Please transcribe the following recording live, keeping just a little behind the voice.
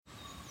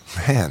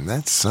Man,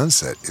 that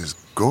sunset is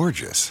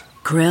gorgeous.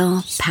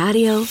 Grill,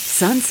 patio,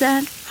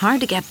 sunset.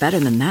 Hard to get better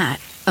than that.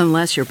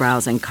 Unless you're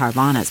browsing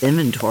Carvana's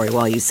inventory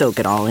while you soak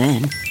it all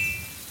in.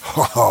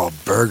 Oh,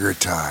 burger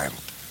time.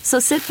 So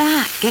sit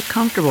back, get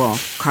comfortable.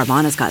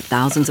 Carvana's got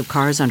thousands of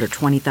cars under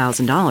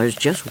 $20,000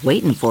 just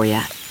waiting for you.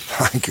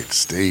 I could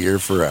stay here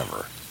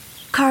forever.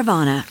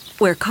 Carvana,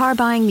 where car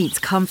buying meets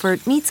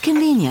comfort meets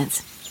convenience.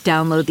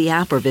 Download the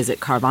app or visit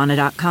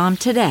Carvana.com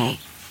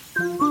today.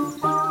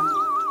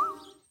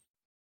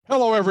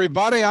 Hello,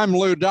 everybody. I'm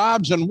Lou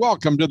Dobbs, and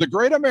welcome to the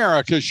Great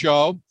America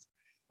Show.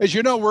 As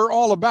you know, we're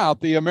all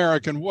about the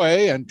American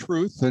way and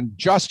truth and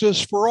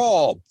justice for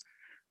all.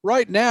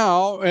 Right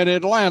now in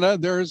Atlanta,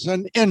 there's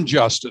an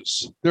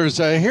injustice.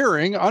 There's a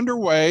hearing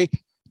underway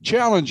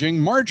challenging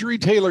Marjorie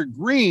Taylor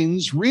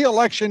Greene's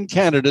re-election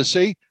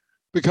candidacy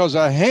because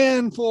a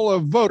handful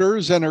of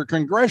voters in her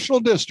congressional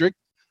district,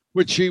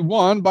 which she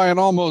won by an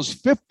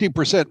almost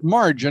 50%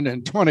 margin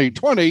in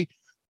 2020,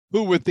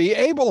 who, with the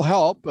able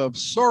help of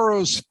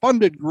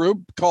Soros-funded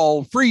group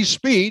called Free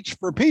Speech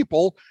for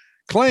People,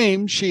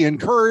 claimed she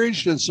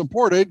encouraged and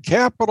supported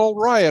Capitol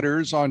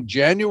rioters on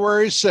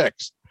January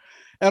 6th.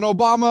 An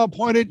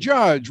Obama-appointed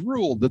judge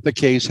ruled that the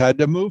case had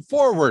to move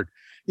forward,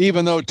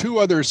 even though two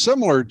other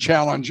similar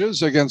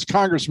challenges against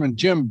Congressman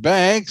Jim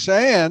Banks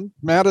and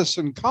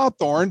Madison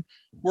Cawthorn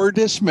were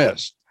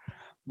dismissed.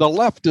 The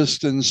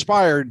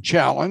leftist-inspired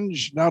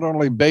challenge, not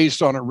only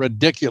based on a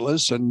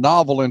ridiculous and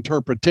novel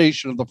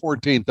interpretation of the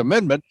 14th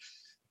Amendment,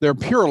 they're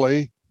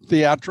purely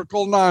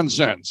theatrical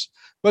nonsense.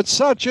 But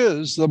such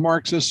is the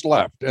Marxist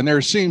left, and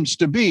there seems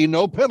to be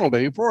no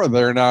penalty for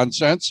their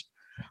nonsense.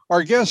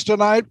 Our guest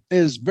tonight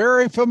is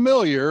very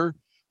familiar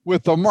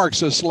with the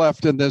Marxist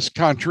left in this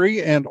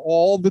country and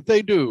all that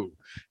they do,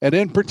 and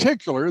in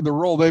particular, the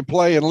role they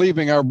play in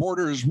leaving our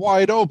borders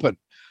wide open,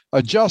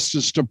 a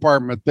Justice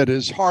Department that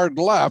is hard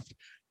left,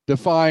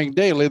 defying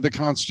daily the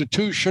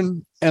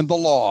Constitution and the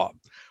law.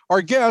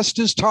 Our guest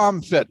is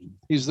Tom Fitton.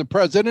 He's the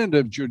president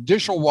of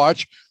Judicial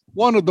Watch,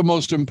 one of the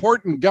most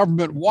important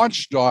government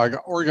watchdog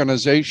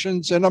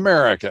organizations in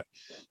America.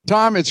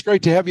 Tom, it's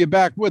great to have you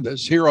back with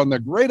us here on the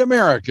Great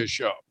America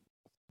Show.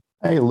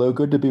 Hey, Lou,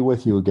 good to be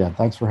with you again.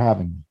 Thanks for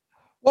having me.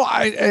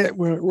 Well,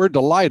 we're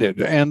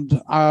delighted,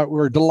 and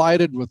we're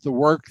delighted with the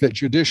work that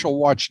Judicial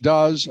Watch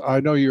does. I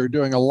know you're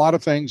doing a lot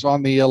of things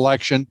on the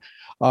election,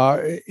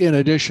 in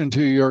addition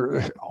to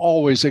your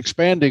always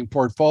expanding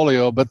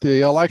portfolio, but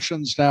the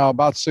election's now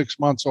about 6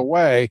 months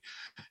away.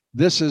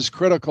 This is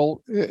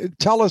critical.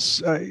 Tell us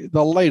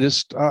the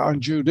latest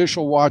on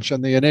Judicial Watch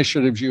and the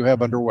initiatives you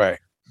have underway.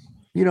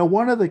 You know,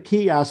 one of the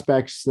key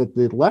aspects that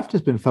the left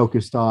has been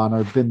focused on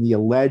have been the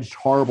alleged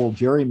horrible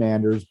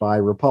gerrymanders by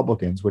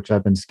Republicans, which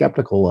I've been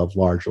skeptical of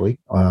largely,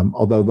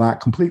 although not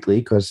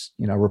completely, because,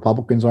 you know,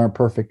 Republicans aren't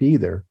perfect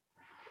either.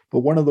 But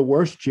one of the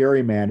worst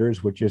gerrymanders,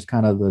 which is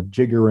kind of the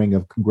jiggering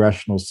of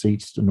congressional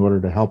seats in order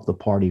to help the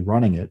party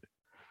running it,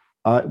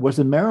 was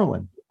in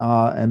Maryland.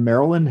 And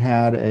Maryland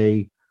had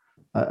a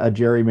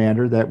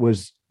gerrymander that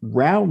was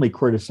roundly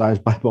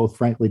criticized by both,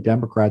 frankly,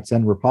 Democrats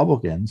and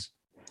Republicans.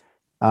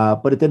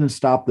 But it didn't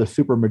stop the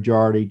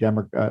supermajority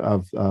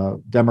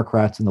of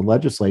Democrats in the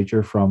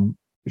legislature from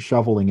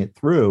shoveling it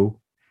through.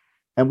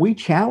 And we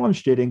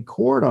challenged it in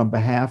court on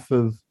behalf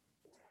of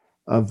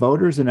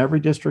voters in every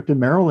district in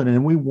Maryland,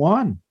 and we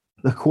won.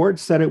 The court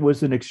said it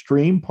was an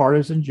extreme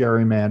partisan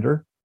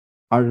gerrymander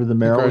under the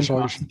Maryland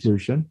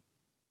Constitution.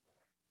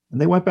 And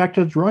they went back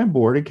to the drawing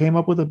board and came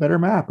up with a better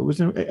map.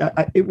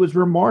 It was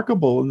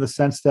remarkable in the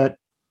sense that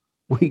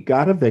we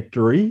got a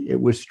victory.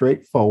 It was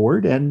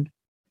straightforward, and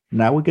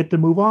now we get to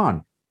move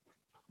on.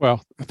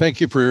 Well,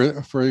 thank you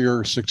for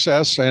your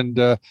success, and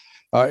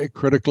a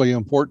critically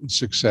important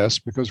success,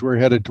 because we're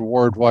headed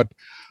toward what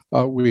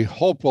we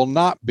hope will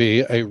not be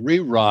a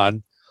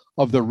rerun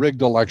of the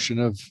rigged election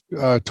of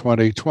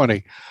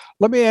 2020.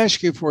 Let me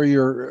ask you for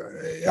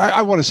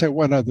I want to say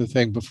one other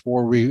thing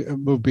before we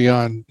move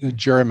beyond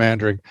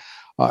gerrymandering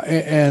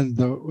and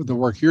the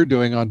work you're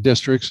doing on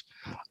districts.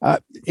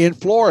 In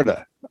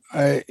Florida,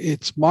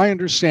 it's my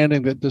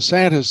understanding that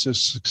DeSantis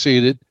has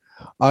succeeded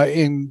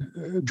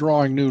in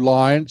drawing new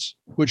lines,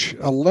 which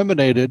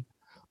eliminated,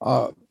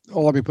 let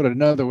me put it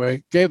another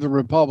way, gave the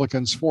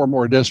Republicans 4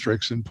 more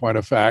districts in point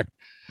of fact,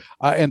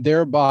 and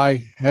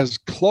thereby has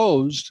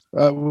closed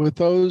with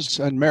those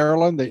in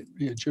Maryland.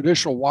 The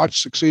Judicial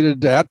Watch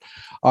succeeded that,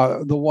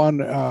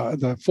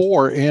 the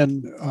 4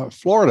 in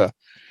Florida.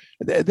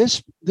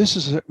 This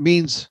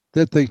means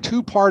that the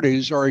two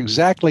parties are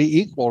exactly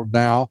equal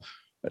now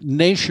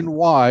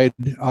nationwide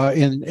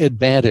in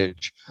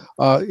advantage.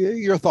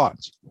 Your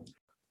thoughts?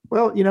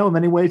 Well, you know, in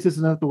many ways,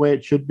 isn't that the way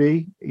it should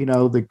be? You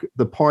know,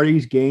 the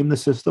parties game the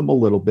system a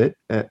little bit.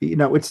 You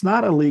know, it's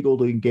not illegal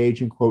to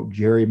engage in, quote,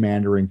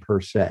 gerrymandering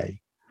per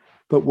se.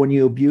 But when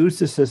you abuse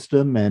the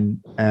system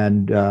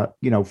and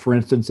you know, for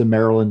instance, in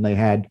Maryland, they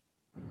had,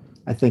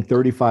 I think,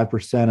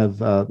 35% of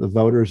the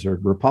voters are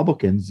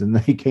Republicans, and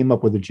they came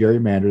up with a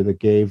gerrymander that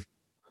gave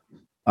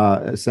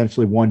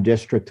essentially one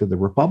district to the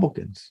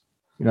Republicans.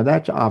 You know,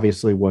 that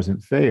obviously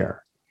wasn't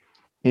fair.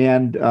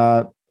 And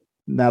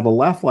Now, the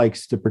left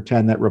likes to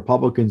pretend that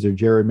Republicans are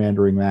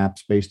gerrymandering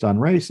maps based on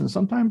race, and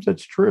sometimes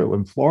that's true.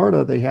 In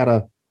Florida, they had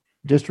a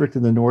district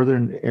in the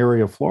northern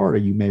area of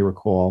Florida, you may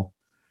recall,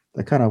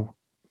 that kind of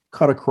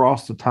cut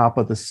across the top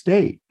of the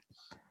state.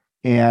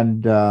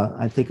 And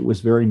I think it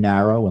was very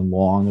narrow and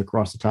long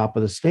across the top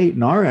of the state.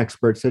 And our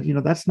experts said,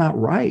 that's not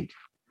right.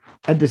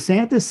 And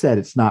DeSantis said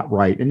it's not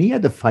right. And he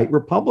had to fight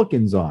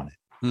Republicans on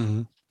it.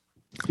 Mm-hmm.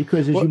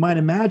 Because as you might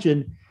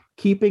imagine,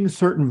 keeping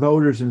certain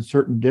voters in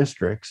certain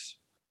districts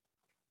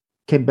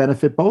can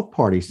benefit both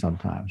parties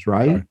sometimes,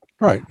 right?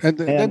 Right.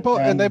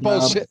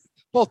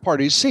 Both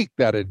parties seek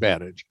that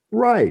advantage.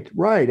 Right.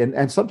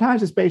 And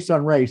sometimes it's based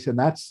on race, and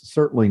that's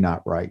certainly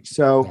not right.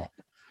 So,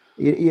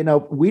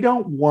 we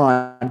don't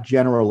want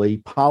generally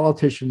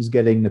politicians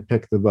getting to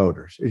pick the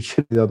voters. It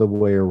should be the other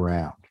way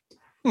around.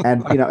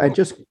 And,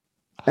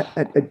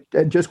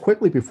 and just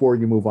quickly before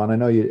you move on, I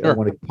know you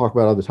want to talk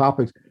about other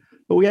topics,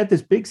 but we had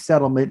this big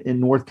settlement in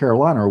North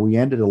Carolina, or we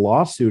ended a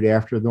lawsuit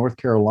after North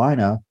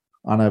Carolina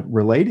on a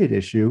related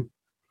issue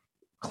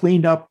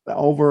cleaned up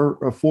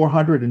over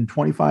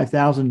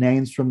 425,000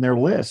 names from their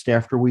list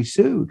after we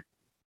sued.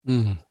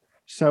 Mm-hmm.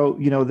 So,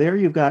 there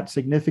you've got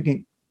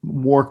significant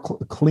more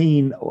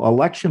clean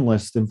election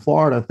lists in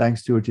Florida,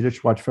 thanks to a Judicial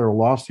Watch federal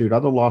lawsuit.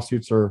 Other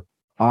lawsuits are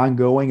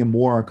ongoing and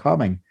more are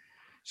coming.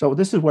 So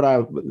this is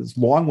this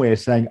long way of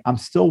saying I'm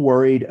still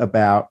worried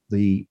about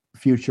the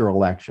future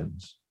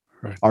elections.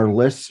 Right. Our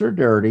lists are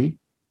dirty.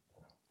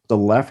 The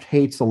left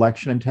hates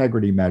election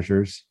integrity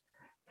measures.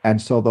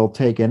 And so they'll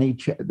take any,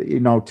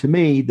 to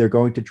me, they're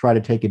going to try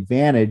to take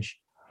advantage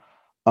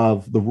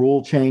of the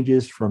rule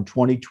changes from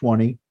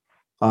 2020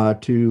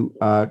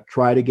 to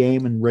try to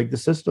game and rig the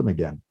system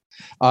again.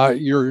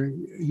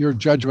 Your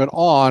judgment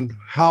on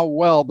how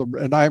well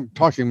and I'm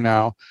talking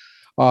now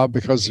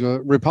because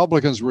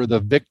Republicans were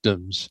the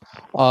victims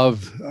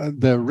of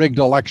the rigged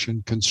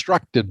election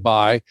constructed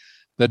by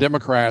the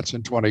Democrats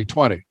in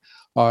 2020.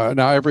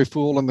 Now, every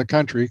fool in the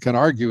country can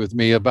argue with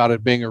me about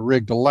it being a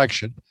rigged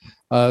election.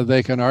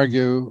 They can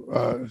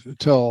argue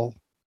till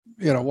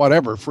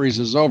whatever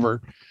freezes over.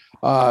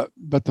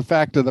 But the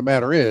fact of the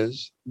matter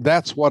is,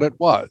 that's what it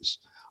was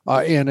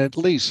in at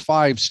least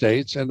 5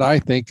 states, and I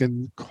think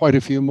in quite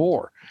a few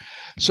more.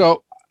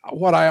 So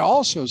what I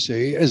also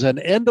see is an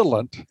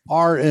indolent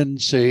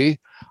RNC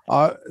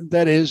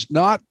that is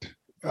not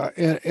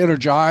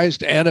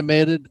energized,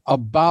 animated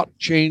about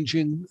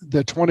changing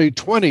the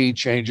 2020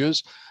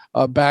 changes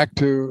back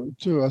to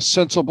a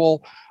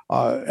sensible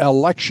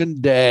election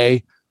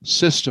day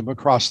system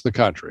across the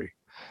country,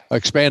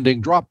 expanding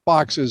drop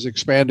boxes,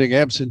 expanding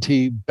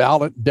absentee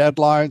ballot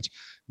deadlines.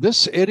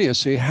 This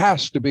idiocy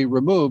has to be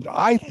removed,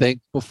 I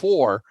think,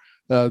 before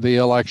the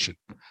election.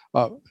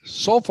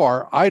 So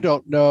far, I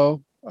don't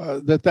know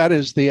that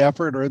is the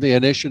effort or the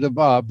initiative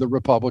of the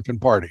Republican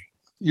Party.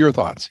 Your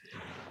thoughts?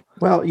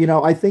 Well,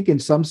 I think in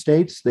some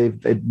states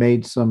they've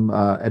made some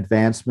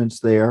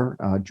advancements there.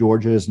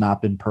 Georgia has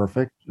not been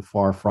perfect,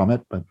 far from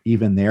it, but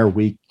even their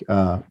weak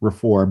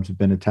reforms have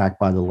been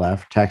attacked by the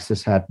left.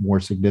 Texas had more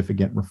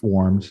significant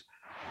reforms.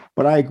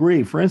 But I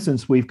agree. For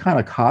instance, we've kind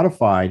of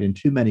codified in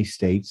too many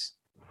states,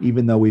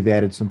 even though we've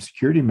added some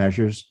security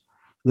measures,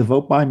 the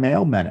vote by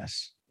mail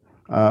menace,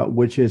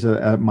 which is,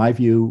 in my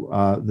view,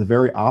 the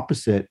very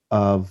opposite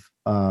of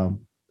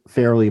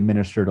fairly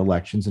administered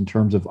elections in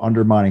terms of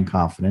undermining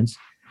confidence.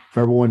 If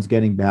everyone's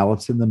getting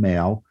ballots in the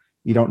mail,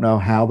 you don't know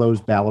how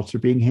those ballots are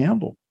being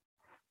handled.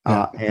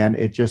 And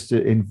it just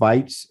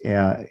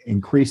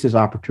increases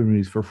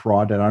opportunities for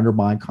fraud that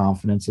undermine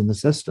confidence in the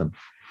system.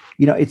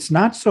 It's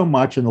not so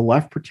much, and the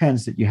left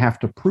pretends that you have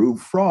to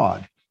prove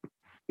fraud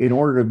in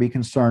order to be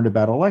concerned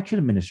about election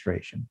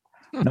administration.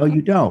 No,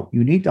 you don't.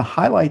 You need to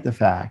highlight the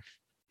fact,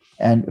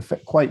 and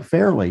quite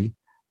fairly,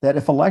 that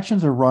if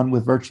elections are run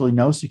with virtually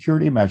no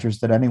security measures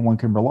that anyone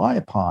can rely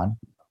upon,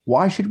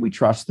 why should we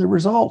trust the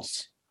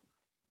results?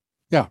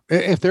 Yeah,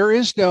 if there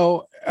is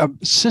no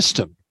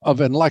system of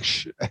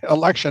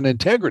election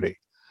integrity,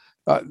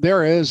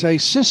 there is a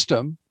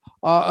system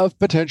of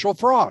potential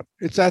fraud.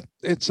 It's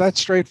that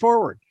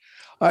straightforward.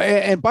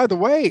 And by the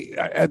way,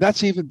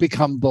 that's even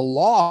become the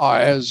law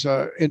as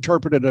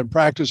interpreted and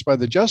practiced by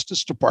the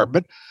Justice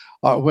Department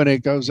when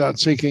it goes out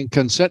seeking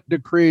consent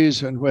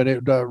decrees and when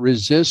it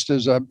resists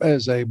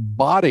as a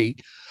body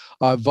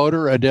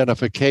voter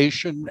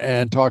identification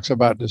and talks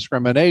about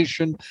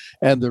discrimination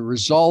and the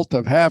result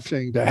of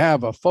having to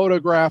have a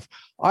photograph.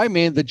 I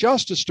mean, the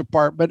Justice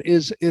Department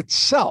is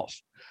itself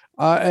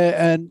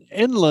an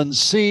inland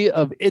sea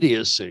of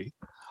idiocy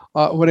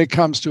when it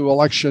comes to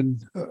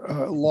election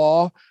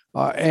law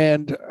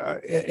and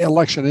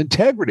election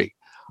integrity.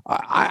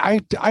 I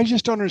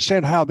just don't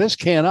understand how this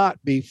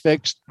cannot be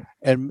fixed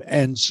and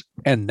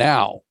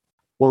now.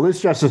 Well,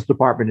 this Justice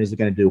Department isn't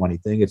going to do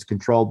anything. It's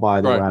controlled by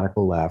the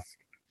radical left.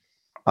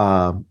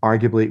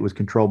 Arguably, it was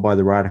controlled by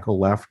the radical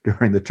left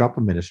during the Trump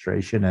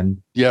administration,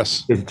 and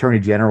yes, his attorney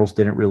generals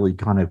didn't really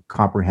kind of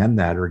comprehend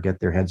that or get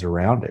their heads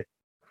around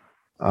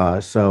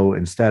it. So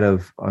instead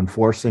of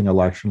enforcing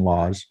election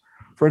laws,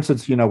 for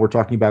instance, we're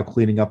talking about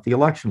cleaning up the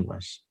election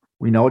list.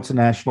 We know it's a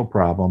national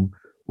problem.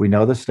 We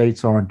know the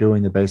states aren't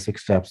doing the basic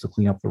steps to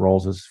clean up the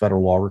rolls as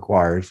federal law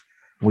requires.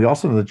 We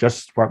also know the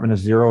Justice Department has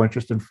zero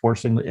interest in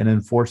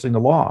enforcing the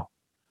law.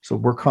 So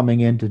we're coming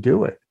in to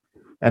do it.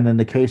 And in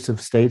the case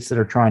of states that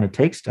are trying to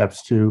take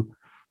steps to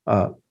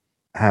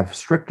have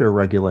stricter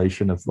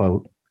regulation of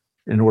vote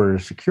in order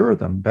to secure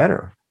them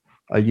better,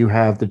 you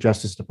have the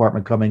Justice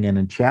Department coming in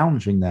and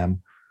challenging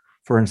them.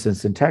 For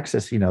instance, in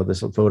Texas, this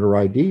voter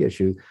ID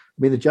issue. I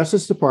mean, the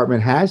Justice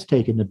Department has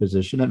taken the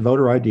position that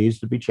voter ID is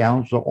to be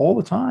challenged all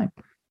the time.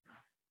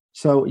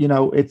 So,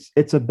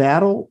 it's a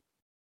battle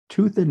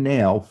tooth and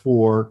nail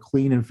for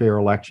clean and fair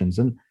elections.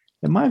 And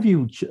in my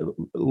view,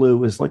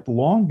 Lou, is like the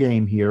long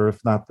game here,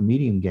 if not the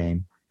medium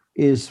game,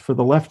 is for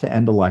the left to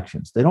end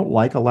elections. They don't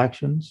like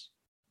elections.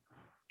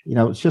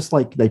 It's just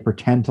like they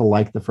pretend to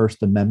like the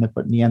First Amendment,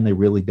 but in the end, they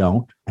really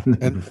don't. And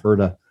they prefer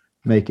to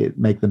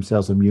make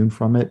themselves immune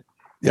from it.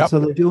 Yep. So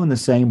they're doing the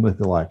same with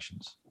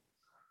elections.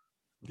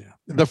 Yeah.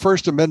 The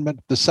First Amendment,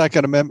 the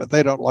Second Amendment,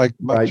 they don't like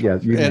much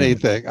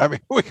anything. I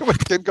mean, we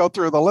can go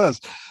through the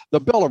list.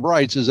 The Bill of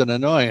Rights is an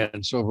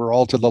annoyance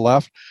overall to the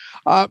left.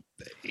 When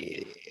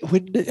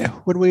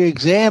we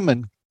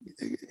examine,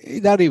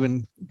 not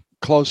even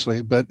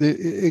closely, but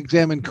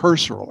examine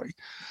cursorily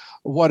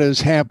what is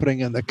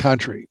happening in the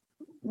country,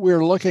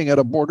 we're looking at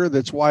a border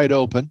that's wide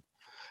open.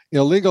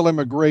 Illegal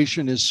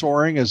immigration is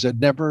soaring as it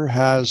never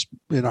has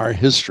in our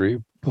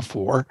history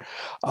before.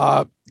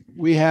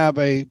 We have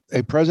a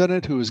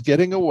president who is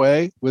getting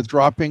away with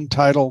dropping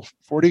Title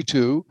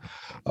 42,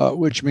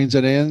 which means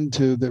an end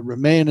to the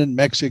remain in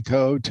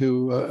Mexico,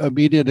 to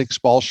immediate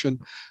expulsion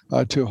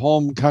to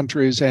home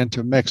countries and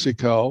to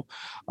Mexico.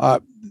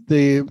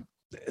 The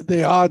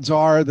odds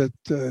are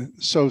that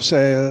so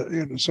say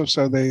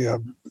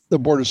the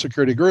border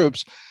security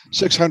groups,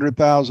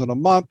 600,000 a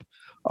month.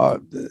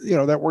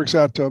 That works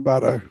out to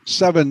about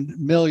 7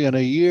 million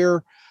a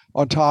year,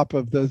 on top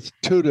of the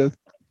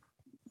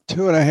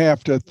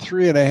 2.5 to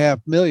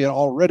 3.5 million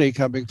already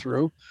coming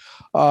through.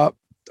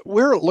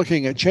 We're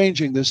looking at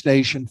changing this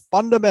nation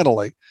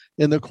fundamentally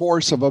in the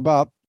course of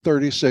about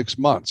 36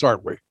 months,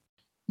 aren't we?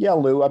 Yeah,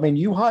 Lou. I mean,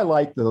 you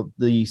highlight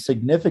the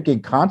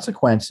significant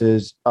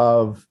consequences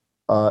of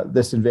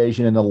this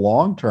invasion in the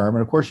long term.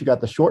 And of course, you got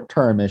the short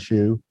term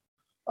issue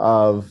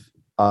of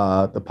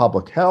the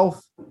public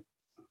health,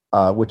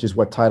 which is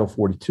what Title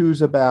 42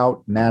 is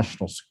about,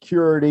 national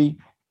security,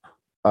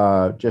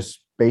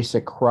 just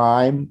basic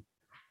crime,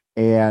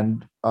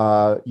 and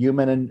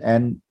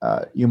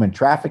human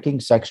trafficking,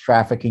 sex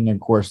trafficking, and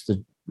of course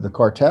the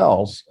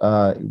cartels,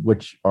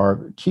 which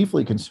are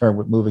chiefly concerned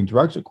with moving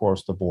drugs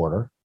across the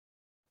border,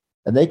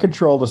 and they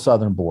control the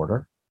southern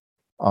border,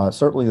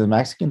 certainly the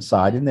Mexican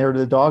side, and they're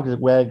the dog that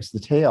wags the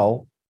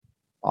tail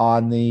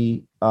on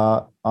the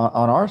on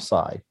our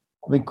side.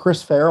 I mean,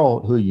 Chris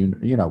Farrell, who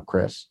you know,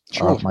 Chris,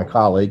 sure. My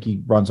colleague,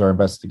 he runs our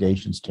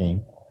investigations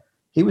team.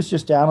 He was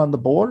just down on the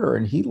border,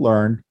 and he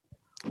learned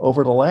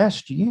over the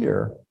last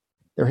year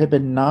there had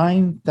been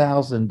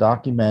 9,000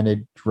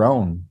 documented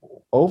drone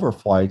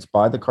overflights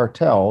by the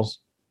cartels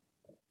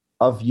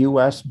of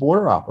U.S.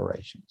 border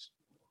operations.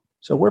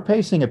 So we're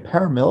facing a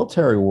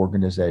paramilitary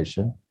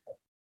organization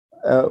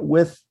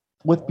with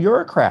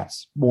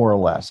bureaucrats, more or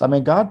less. I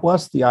mean, God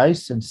bless the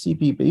ICE and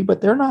CBP,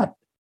 but they're not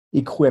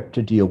equipped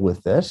to deal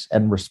with this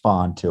and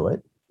respond to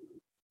it.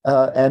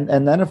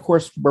 And then, of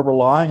course, we're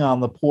relying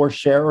on the poor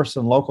sheriffs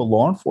and local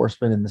law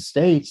enforcement in the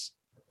states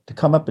to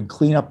come up and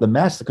clean up the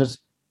mess, because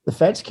the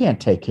feds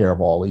can't take care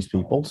of all these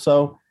people.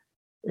 So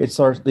it's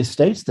the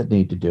states that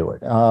need to do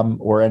it,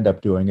 or end up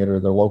doing it, or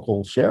the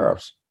local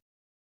sheriffs.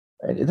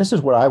 And this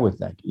is what I would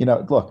think.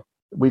 Look,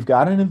 we've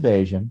got an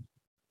invasion.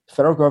 The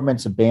federal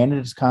government's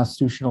abandoned its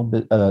constitutional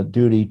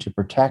duty to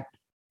protect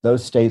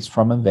those states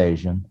from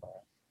invasion,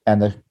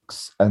 and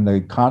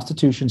the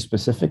Constitution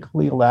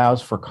specifically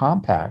allows for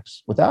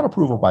compacts without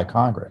approval by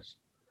Congress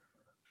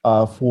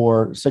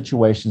for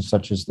situations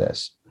such as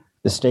this.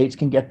 The states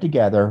can get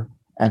together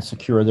and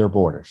secure their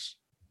borders,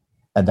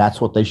 and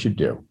that's what they should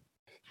do.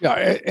 Yeah,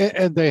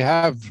 and they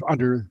have,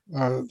 under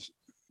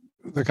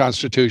the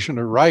Constitution,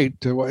 a right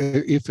to,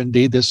 if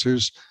indeed this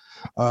is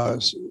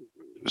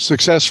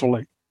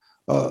successfully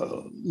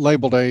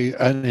labeled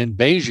an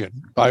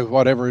invasion by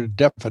whatever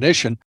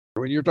definition.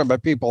 When you're talking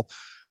about people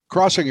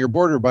crossing your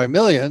border by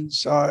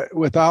millions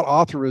without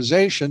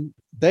authorization,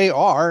 they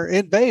are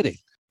invading.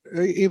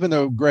 Even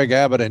though Greg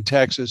Abbott in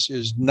Texas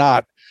is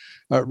not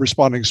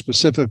responding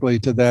specifically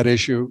to that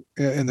issue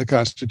in the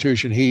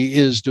Constitution, he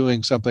is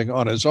doing something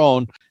on his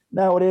own.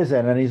 No, it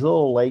isn't. And he's a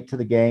little late to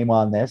the game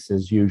on this,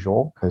 as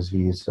usual, because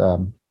he's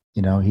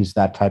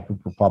that type of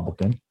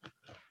Republican.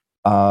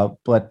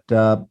 But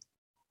the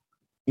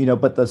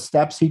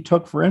steps he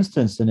took, for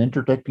instance, in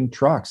interdicting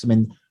trucks, I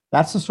mean,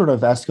 that's the sort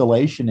of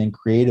escalation in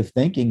creative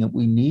thinking that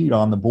we need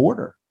on the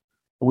border.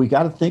 We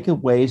got to think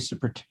of ways to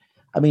protect.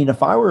 I mean,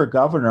 if I were a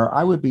governor,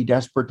 I would be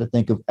desperate to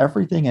think of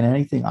everything and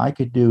anything I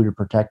could do to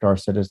protect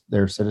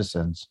their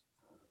citizens,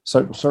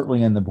 so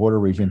certainly in the border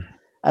region.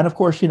 And of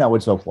course,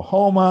 it's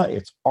Oklahoma,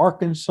 it's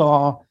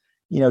Arkansas,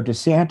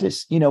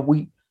 DeSantis,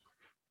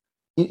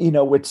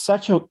 With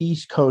such an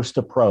East Coast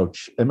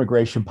approach,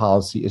 immigration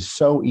policy is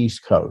so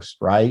East Coast,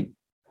 right?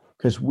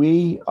 Because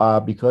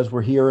because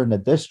we're here in the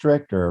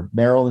district or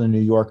Maryland and New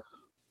York,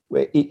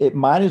 it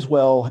might as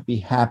well be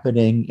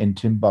happening in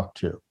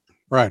Timbuktu.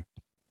 Right.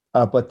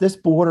 But this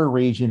border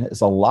region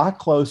is a lot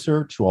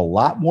closer to a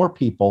lot more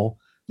people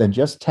than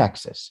just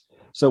Texas.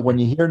 So when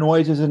you hear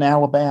noises in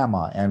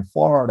Alabama and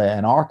Florida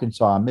and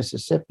Arkansas and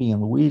Mississippi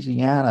and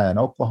Louisiana and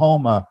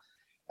Oklahoma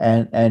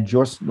and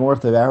just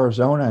north of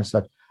Arizona and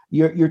such,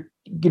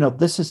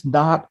 this is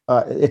not,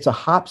 it's a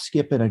hop,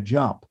 skip, and a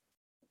jump.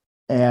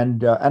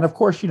 And of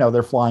course,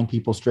 they're flying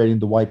people straight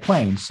into White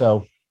Plains.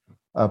 So,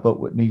 but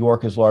what New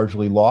York is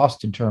largely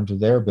lost in terms of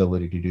their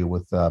ability to deal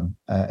with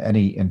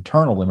any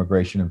internal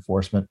immigration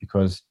enforcement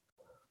because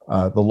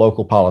the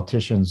local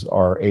politicians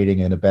are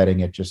aiding and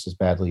abetting it just as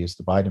badly as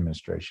the Biden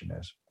administration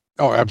is.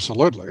 Oh,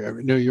 absolutely. I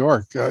mean, New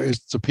York is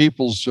the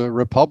People's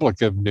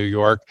Republic of New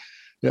York.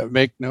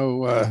 Make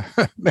no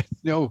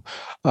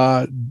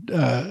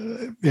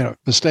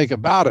mistake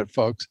about it,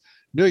 folks.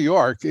 New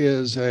York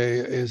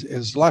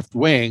is left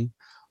wing.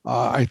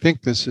 I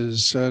think this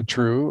is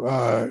true.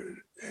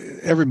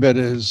 Every bit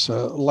is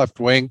left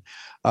wing.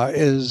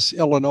 Is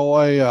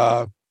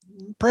Illinois,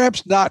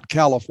 perhaps not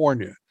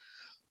California,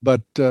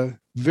 but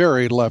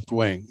very left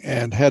wing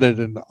and headed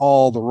in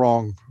all the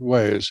wrong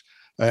ways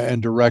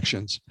and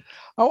directions.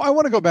 I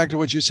want to go back to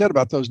what you said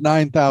about those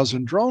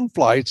 9,000 drone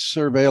flights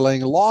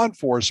surveilling law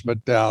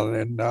enforcement down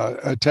in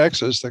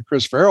Texas that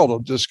Chris Farrell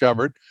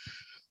discovered.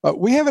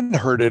 We haven't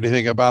heard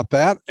anything about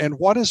that. And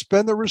what has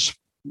been the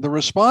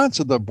response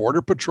of the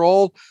Border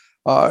Patrol,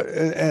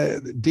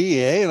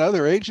 DEA, and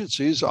other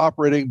agencies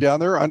operating down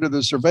there under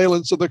the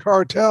surveillance of the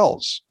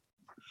cartels?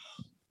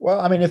 Well,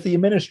 I mean, if the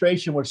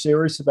administration were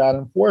serious about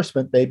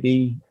enforcement, they'd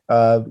be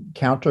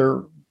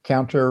counter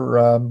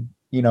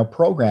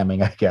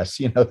programming, I guess.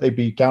 They'd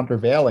be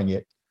countervailing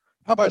it.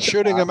 How about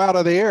shooting them out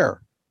of the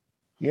air?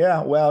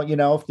 Yeah, well,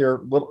 if they're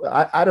little,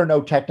 I don't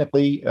know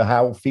technically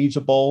how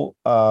feasible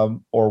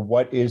or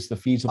what is the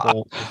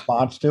feasible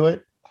response to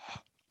it,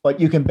 but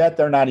you can bet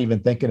they're not even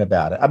thinking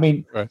about it. I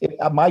mean, right.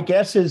 My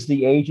guess is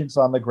the agents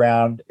on the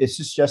ground, it's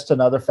just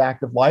another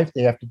fact of life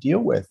they have to deal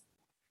with.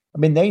 I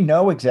mean, they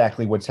know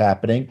exactly what's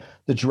happening.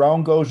 The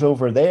drone goes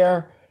over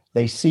there.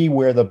 They see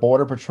where the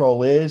Border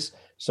Patrol is.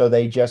 So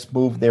they just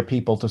move their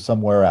people to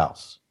somewhere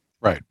else.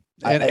 Right.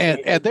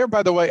 And there,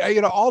 by the way,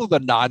 all of the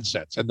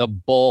nonsense and the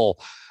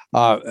bull,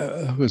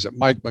 who is it?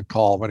 Mike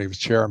McCall, when he was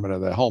chairman of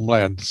the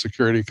Homeland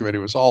Security Committee,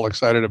 was all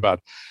excited about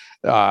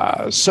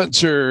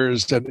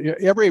sensors. And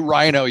every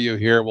rhino you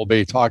hear will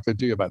be talking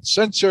to you about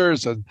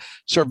sensors and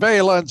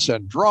surveillance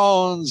and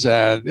drones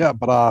and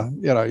yabba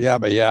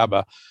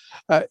yabba.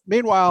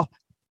 Meanwhile,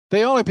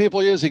 the only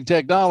people using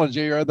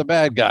technology are the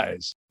bad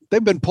guys.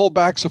 They've been pulled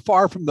back so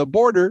far from the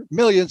border,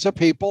 millions of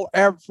people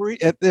in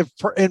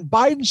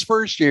Biden's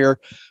first year,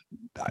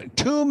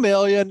 2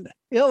 million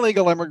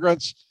illegal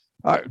immigrants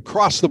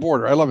crossed the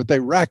border. I love it. They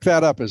rack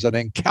that up as an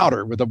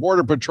encounter with the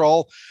Border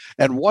Patrol,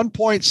 and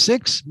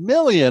 1.6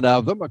 million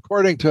of them,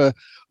 according to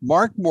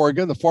Mark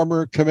Morgan, the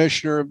former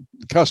commissioner of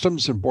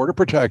Customs and Border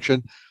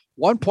Protection,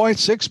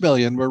 1.6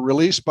 million were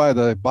released by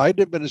the Biden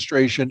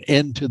administration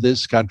into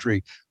this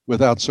country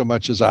without so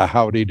much as a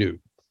howdy do.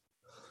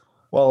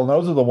 Well,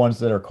 those are the ones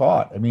that are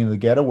caught. I mean, the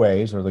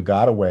getaways or the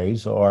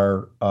gotaways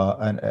are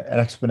an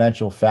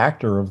exponential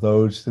factor of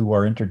those who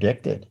are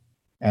interdicted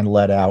and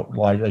let out,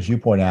 like, as you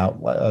point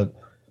out,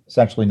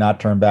 essentially not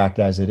turned back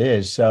as it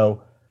is.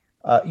 So,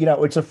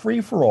 it's a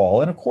free for all.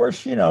 And of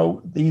course,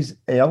 these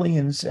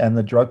aliens and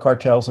the drug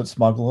cartels that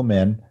smuggle them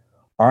in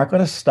aren't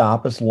going to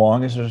stop as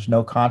long as there's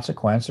no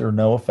consequence or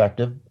no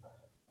effective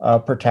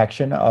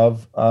protection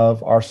of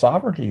our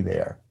sovereignty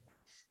there.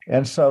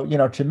 And so,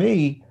 to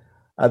me,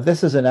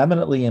 this is an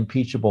eminently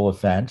impeachable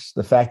offense.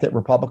 The fact that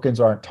Republicans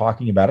aren't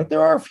talking about it,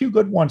 there are a few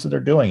good ones that are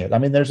doing it. I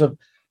mean, there's a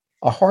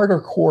harder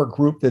core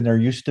group than there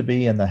used to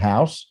be in the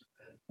House.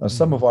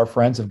 Some of our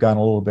friends have gone a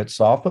little bit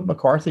soft, but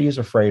McCarthy is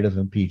afraid of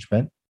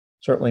impeachment.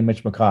 Certainly,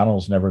 Mitch McConnell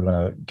is never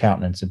going to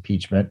countenance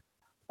impeachment.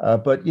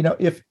 But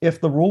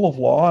if the rule of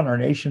law and our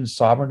nation's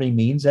sovereignty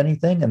means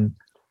anything, and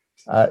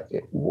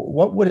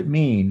what would it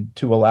mean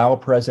to allow a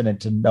president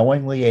to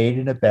knowingly aid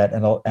and abet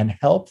and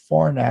help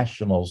foreign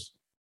nationals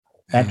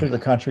enter the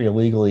country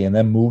illegally and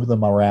then move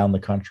them around the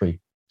country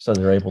so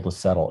they're able to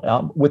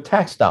settle with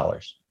tax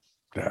dollars?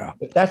 Yeah.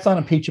 If that's not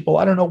impeachable,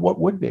 I don't know what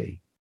would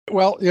be.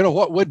 Well,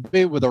 what would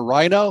be with a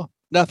rhino?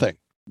 Nothing.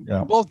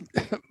 Yeah.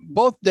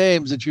 Both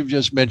names that you've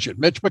just mentioned,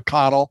 Mitch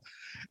McConnell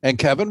and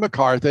Kevin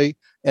McCarthy,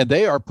 and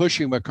they are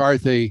pushing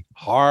McCarthy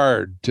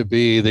hard to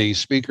be the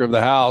Speaker of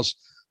the House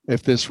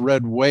if this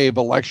red wave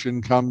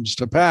election comes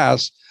to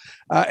pass.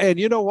 And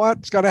you know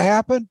what's going to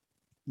happen?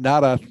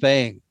 Not a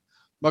thing.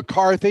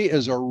 McCarthy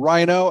is a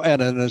rhino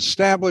and an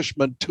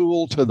establishment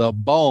tool to the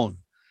bone.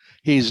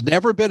 He's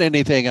never been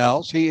anything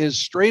else. He is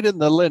straight in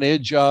the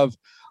lineage of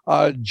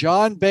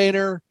John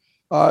Boehner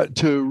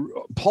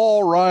to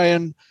Paul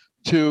Ryan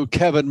to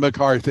Kevin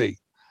McCarthy.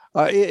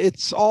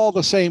 It's all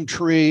the same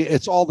tree.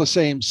 It's all the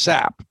same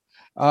sap.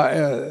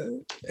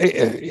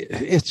 It's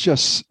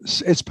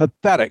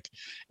pathetic.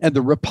 And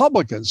the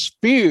Republicans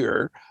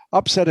fear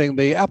upsetting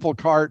the apple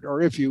cart,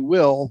 or if you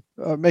will,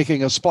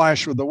 making a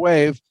splash with the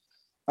wave,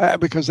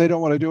 because they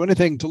don't want to do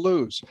anything to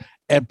lose.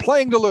 And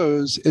playing to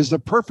lose is the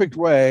perfect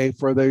way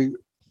for the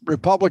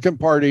Republican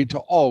Party to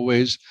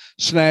always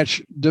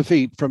snatch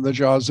defeat from the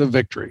jaws of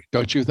victory.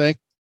 Don't you think?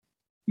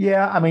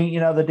 Yeah, I mean,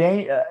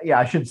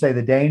 I should say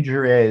the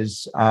danger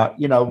is,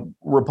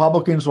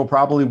 Republicans will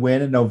probably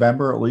win in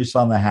November, at least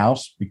on the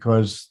House,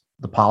 because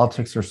the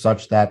politics are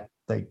such that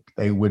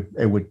they would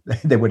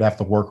have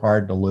to work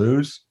hard to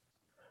lose.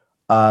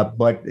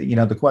 But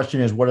the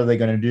question is, what are they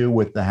going to do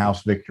with the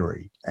House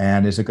victory?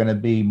 And is it going to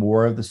be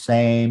more of the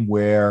same,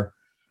 where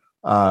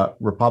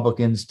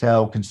Republicans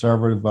tell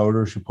conservative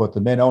voters who put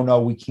them in, oh,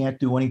 no, we can't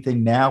do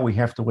anything now. We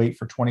have to wait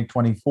for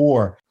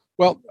 2024.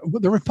 Well,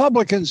 the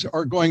Republicans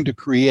are going to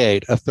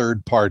create a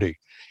third party.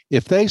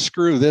 If they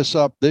screw this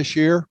up this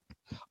year,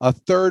 a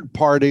third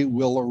party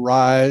will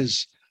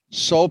arise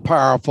so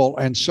powerful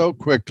and so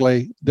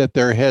quickly that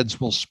their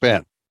heads will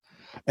spin.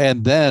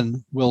 And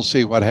then we'll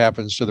see what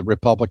happens to the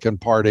Republican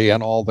Party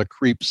and all the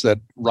creeps that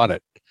run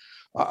it.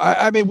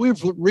 I mean,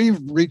 we've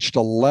reached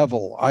a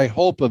level, I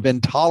hope, of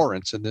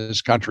intolerance in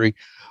this country,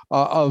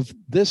 of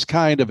this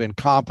kind of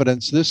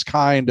incompetence, this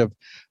kind of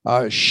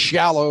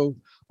shallow,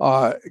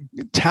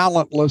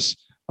 talentless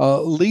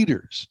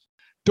leaders.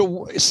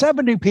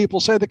 70 people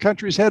say the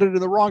country's headed in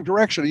the wrong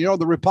direction.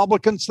 The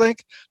Republicans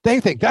think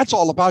that's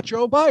all about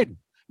Joe Biden.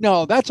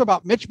 No, that's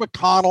about Mitch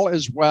McConnell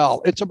as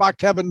well. It's about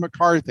Kevin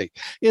McCarthy.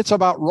 It's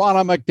about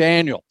Ronna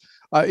McDaniel.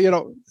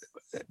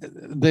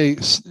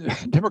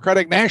 The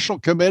Democratic National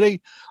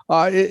Committee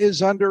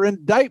is under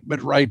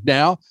indictment right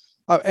now.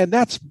 And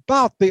that's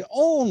about the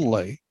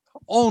only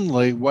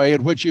way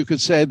in which you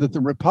could say that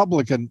the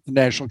Republican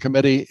National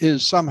Committee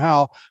is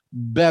somehow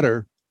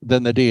better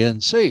than the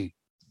DNC.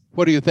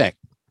 What do you think?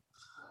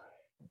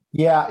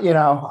 Yeah,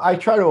 I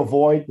try to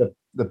avoid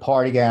the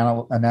party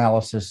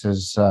analysis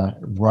as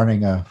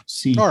running a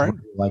siege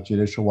like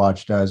Judicial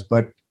Watch does.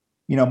 But,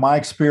 my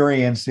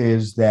experience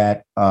is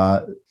that,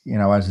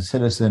 as a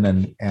citizen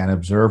and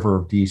observer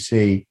of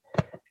DC,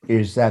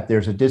 is that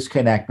there's a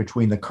disconnect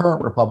between the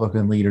current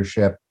Republican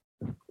leadership,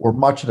 or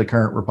much of the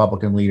current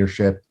Republican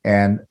leadership,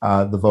 and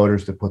the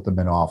voters that put them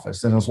in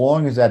office. And as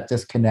long as that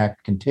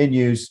disconnect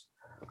continues,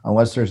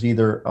 unless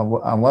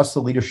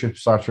the leadership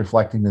starts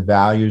reflecting the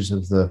values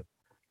of the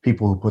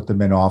people who put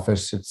them in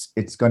office,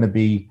 it's going to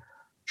be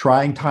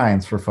trying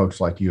times for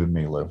folks like you and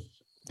me, Lou.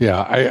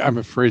 Yeah, I'm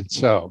afraid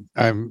so.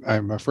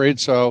 I'm afraid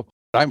so.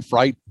 I'm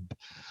frightened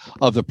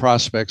of the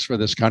prospects for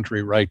this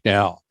country right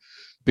now,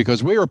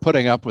 because we are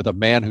putting up with a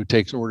man who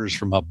takes orders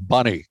from a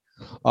bunny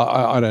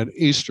on an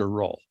Easter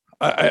roll.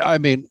 I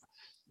mean,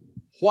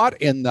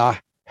 what in the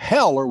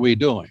hell are we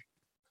doing?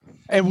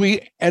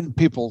 And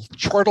people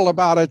chortle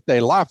about it. They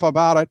laugh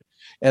about it.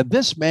 And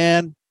this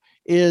man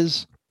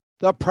is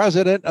the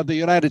president of the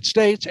United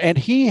States, and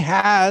he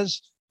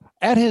has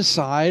at his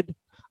side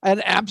an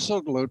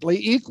absolutely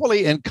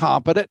equally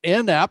incompetent,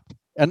 inept,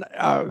 and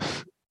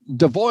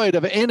devoid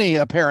of any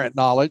apparent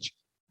knowledge,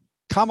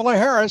 Kamala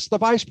Harris, the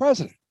vice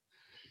president.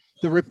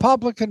 The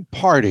Republican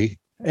Party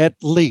at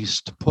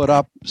least put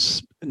up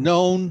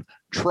known,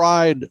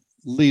 tried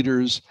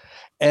leaders,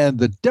 and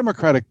the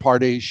Democratic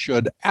Party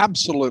should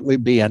absolutely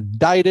be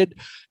indicted,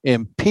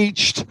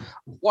 impeached,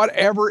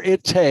 whatever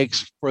it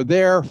takes for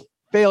their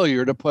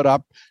failure to put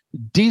up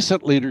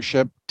decent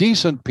leadership,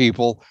 decent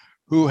people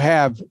who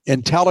have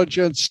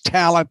intelligence,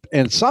 talent,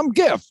 and some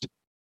gift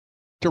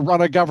to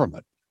run a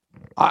government.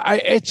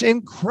 It's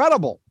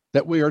incredible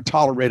that we are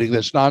tolerating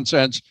this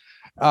nonsense.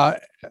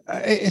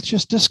 It's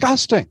just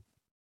disgusting.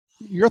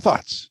 Your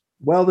thoughts?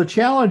 Well, the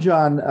challenge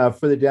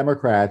for the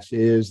Democrats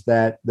is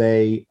that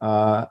they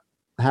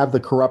have the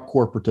corrupt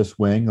corporatist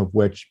wing, of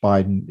which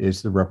Biden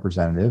is the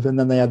representative, and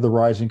then they have the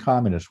rising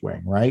communist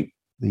wing, right?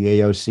 The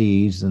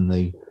AOCs and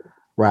the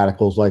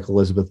radicals like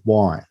Elizabeth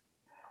Warren.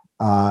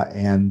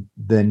 And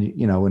then,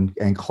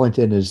 and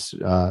Clinton is,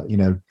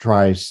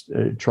 tries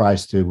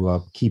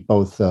to keep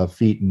both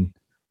feet in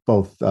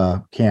both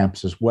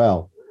camps as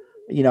well.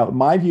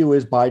 My view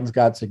is Biden's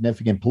got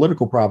significant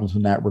political problems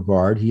in that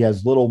regard. He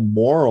has little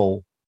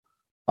moral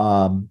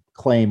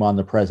claim on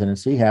the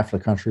presidency. Half the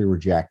country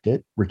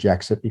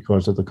rejects it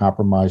because of the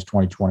compromised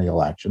 2020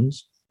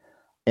 elections.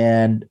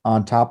 And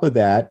on top of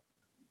that,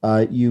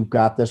 you've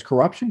got this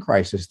corruption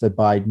crisis that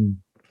Biden,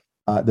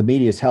 the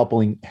media is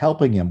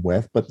helping him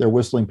with, but they're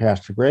whistling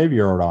past the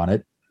graveyard on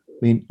it. I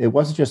mean, it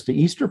wasn't just the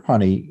Easter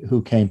Bunny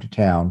who came to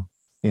town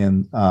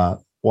in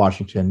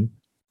Washington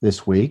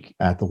this week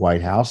at the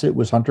White House. It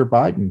was Hunter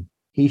Biden.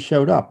 He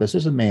showed up. This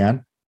is a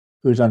man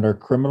who's under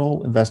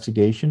criminal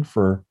investigation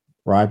for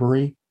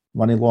bribery,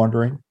 money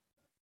laundering,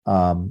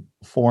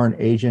 foreign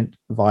agent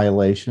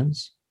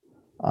violations,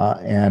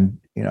 and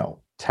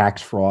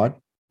tax fraud.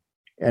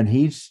 And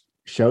he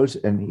shows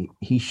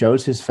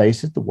his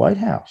face at the White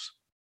House.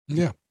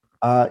 Yeah.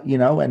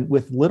 And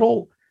with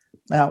little.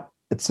 Now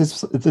it's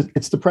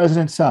the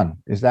president's son.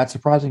 Is that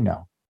surprising?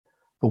 No.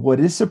 But what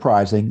is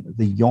surprising,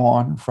 the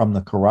yawn from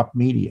the corrupt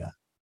media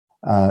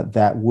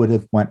that would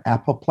have went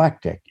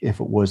apoplectic if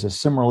it was a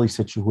similarly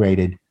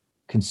situated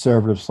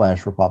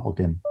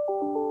conservative/Republican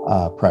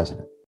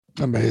president.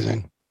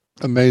 Amazing.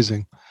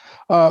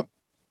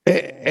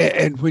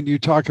 And when you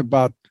talk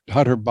about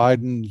Hunter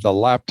Biden, the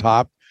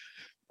laptop,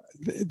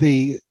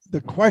 the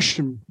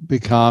question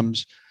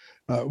becomes,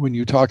 when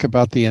you talk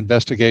about the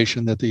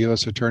investigation that the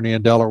U.S. Attorney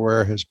in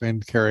Delaware has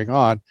been carrying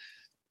on,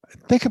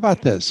 think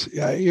about this.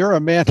 You're a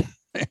man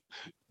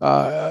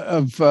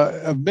of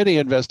many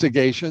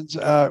investigations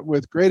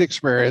with great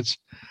experience.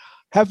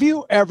 Have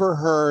you ever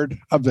heard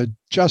of the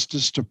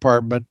Justice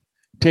Department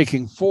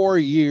taking 4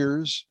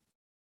 years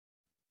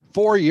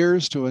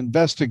to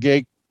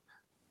investigate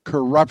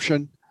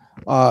corruption,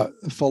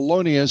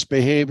 felonious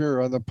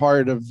behavior on the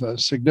part of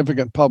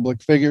significant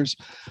public figures?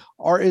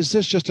 Or is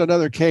this just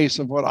another case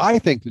of what I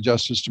think the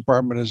Justice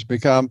Department has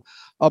become,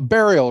 a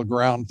burial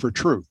ground for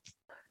truth?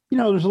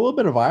 There's a little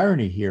bit of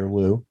irony here,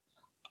 Lou.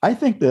 I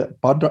think the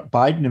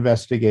Biden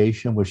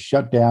investigation was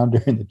shut down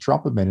during the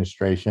Trump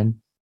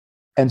administration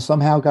and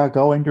somehow got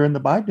going during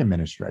the Biden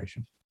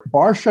administration.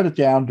 Barr shut it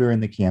down during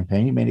the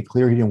campaign. He made it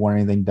clear he didn't want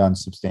anything done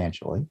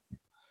substantially.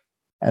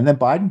 And then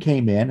Biden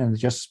came in and the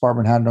Justice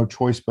Department had no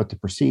choice but to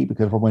proceed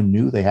because everyone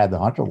knew they had the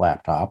Hunter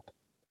laptop.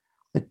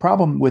 The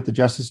problem with the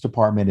Justice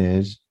Department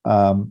is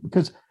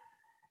because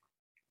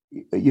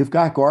you've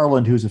got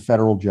Garland, who's a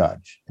federal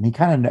judge, and he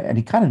kind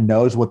of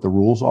knows what the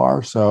rules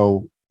are.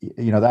 So,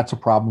 that's a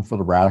problem for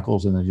the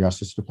radicals in the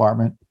Justice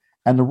Department.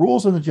 And the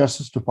rules in the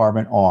Justice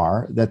Department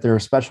are that there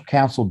is special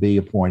counsel be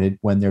appointed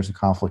when there's a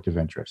conflict of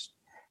interest.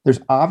 There's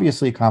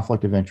obviously a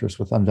conflict of interest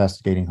with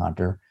investigating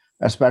Hunter,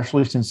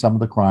 especially since some of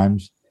the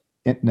crimes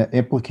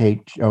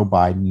implicate Joe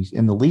Biden.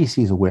 In the least,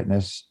 he's a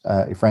witness.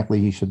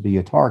 Frankly, he should be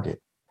a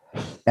target.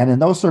 And in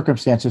those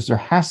circumstances, there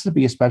has to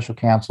be a special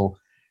counsel.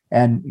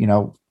 And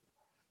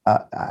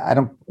I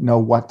don't know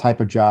what type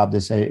of job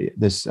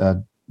this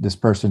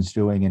person's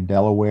doing in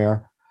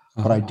Delaware,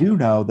 but I do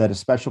know that a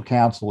special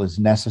counsel is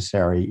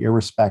necessary,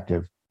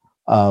 irrespective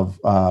of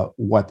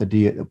what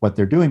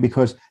they're doing,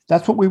 because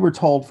that's what we were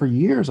told for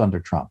years under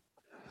Trump.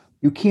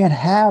 You can't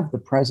have the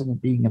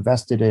president being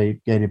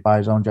investigated by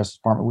his own Justice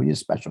Department. We need a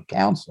special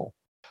counsel.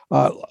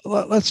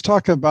 Let's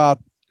talk about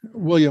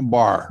William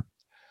Barr.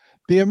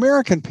 The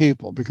American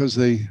people, because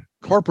the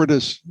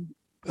corporatist,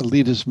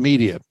 elitist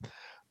media,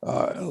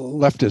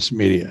 leftist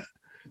media,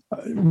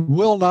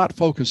 will not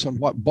focus on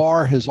what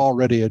Barr has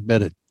already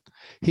admitted.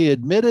 He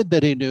admitted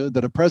that he knew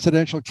that a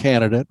presidential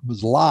candidate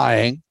was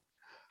lying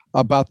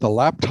about the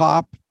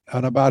laptop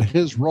and about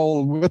his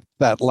role with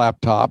that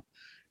laptop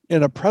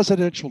in a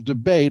presidential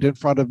debate in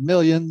front of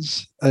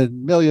millions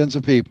and millions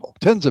of people,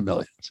 tens of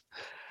millions,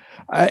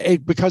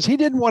 because he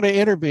didn't want to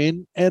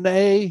intervene in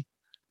an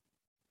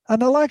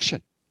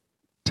election.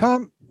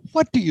 Tom,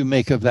 what do you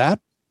make of that?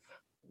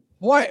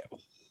 What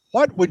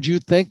would you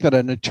think that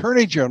an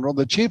attorney general,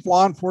 the chief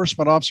law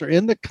enforcement officer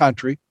in the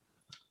country,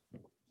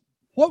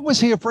 what was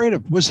he afraid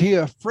of? Was he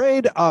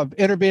afraid of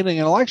intervening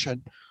in an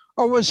election?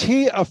 Or was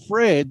he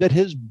afraid that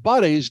his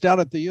buddies down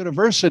at the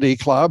university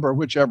club, or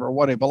whichever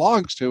one he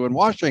belongs to in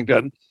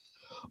Washington,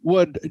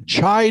 would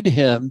chide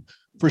him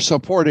for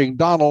supporting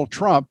Donald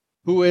Trump,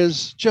 who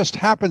just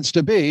happens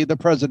to be the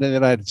president of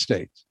the United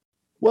States?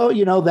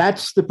 Well,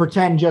 that's the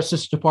pretend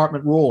Justice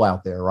Department rule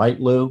out there, right,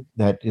 Lou?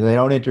 That they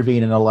don't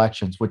intervene in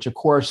elections, which, of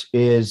course,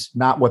 is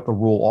not what the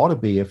rule ought to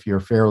be if you're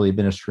fairly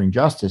administering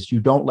justice. You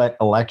don't let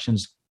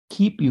elections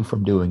keep you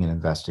from doing an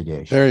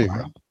investigation. There you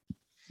go.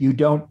 You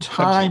don't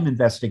time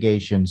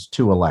investigations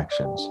to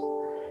elections.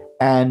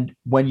 And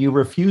when you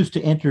refuse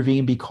to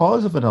intervene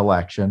because of an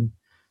election,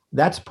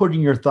 that's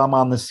putting your thumb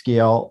on the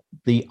scale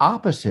the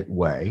opposite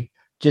way,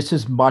 just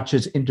as much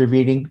as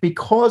intervening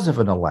because of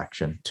an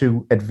election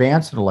to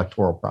advance an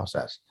electoral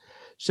process.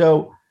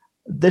 So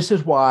this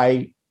is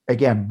why,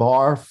 again,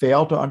 Barr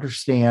failed to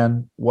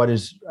understand what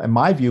is, in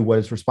my view, what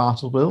his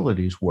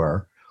responsibilities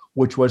were,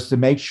 which was to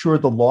make sure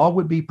the law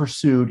would be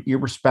pursued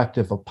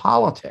irrespective of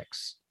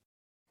politics.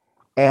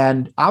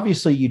 And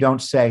obviously, you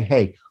don't say,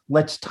 hey,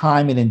 let's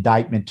time an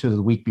indictment to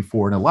the week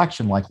before an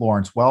election like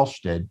Lawrence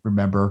Welch did.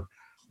 Remember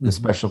the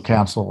special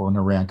counsel in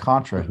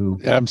Iran-Contra who...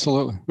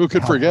 Absolutely. Who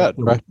could forget,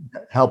 right?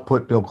 Helped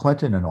put Bill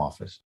Clinton in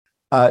office.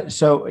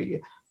 So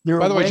there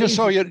By the way, just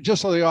so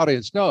the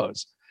audience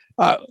knows,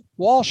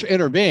 Walsh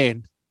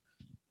intervened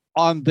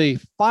on the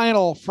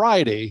final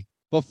Friday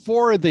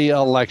before the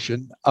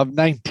election of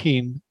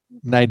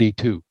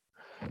 1992.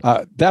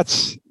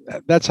 That's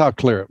how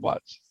clear it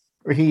was.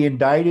 He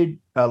indicted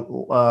Cap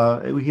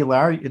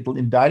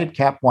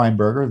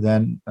Weinberger,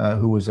 then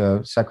who was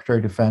a Secretary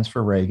of Defense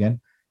for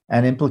Reagan,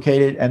 and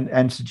implicated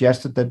and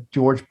suggested that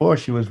George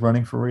Bush, who was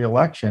running for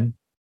re-election,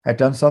 had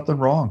done something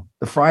wrong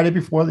the Friday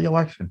before the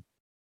election.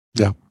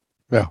 Yeah.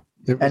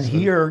 And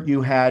here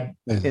you had,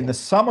 in the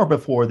summer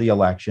before the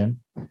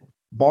election,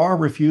 Barr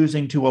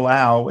refusing to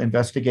allow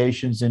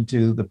investigations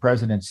into the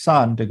president's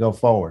son to go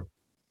forward.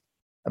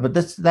 But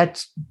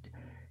that's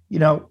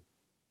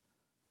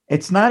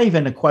It's not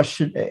even a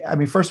question. I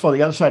mean, first of all,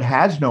 the other side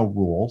has no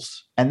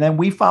rules, and then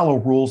we follow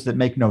rules that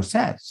make no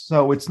sense.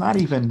 So it's not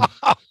even.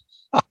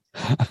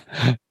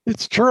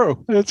 It's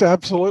true. It's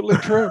absolutely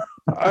true.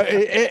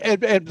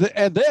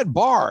 And then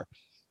Barr,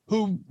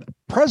 who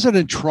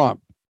President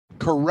Trump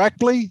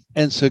correctly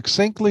and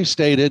succinctly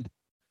stated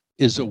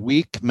is a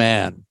weak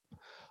man.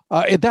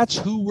 And that's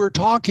who we're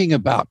talking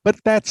about. But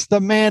that's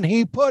the man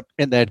he put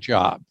in that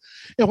job.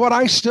 And what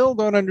I still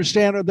don't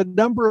understand are the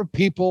number of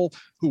people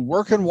who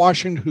work in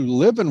Washington, who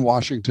live in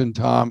Washington,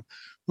 Tom,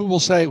 who will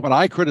say, when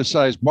I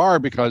criticize Barr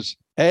because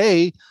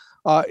A,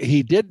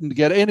 he didn't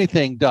get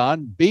anything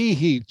done, B,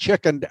 he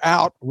chickened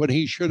out when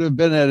he should have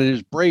been at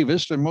his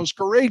bravest and most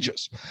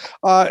courageous.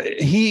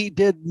 He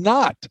did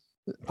not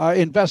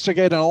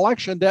investigate an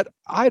election that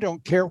I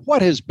don't care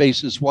what his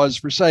basis was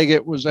for saying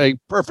it was a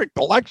perfect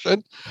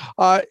election.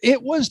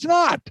 It was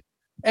not.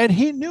 And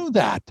he knew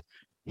that.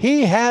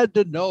 He had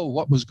to know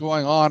what was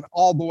going on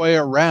all the way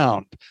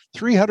around,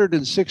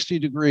 360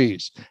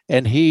 degrees.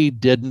 And he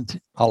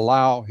didn't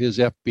allow his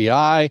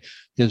FBI,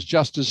 his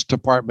Justice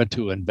Department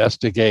to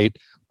investigate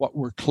what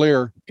were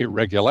clear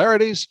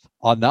irregularities,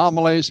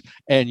 anomalies,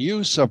 and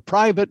use of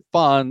private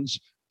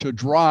funds to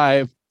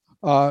drive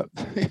at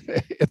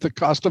the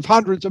cost of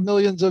hundreds of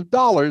millions of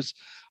dollars,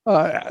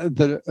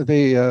 the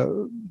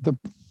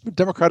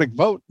Democratic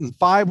vote in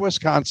five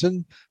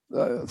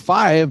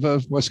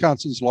of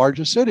Wisconsin's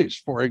largest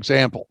cities, for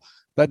example.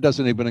 That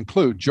doesn't even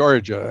include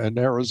Georgia and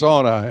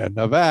Arizona and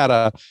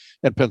Nevada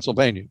and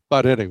Pennsylvania.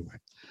 But anyway,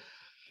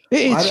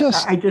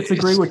 I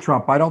disagree with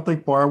Trump. I don't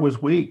think Barr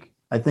was weak.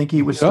 I think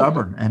he was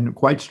stubborn and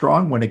quite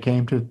strong when it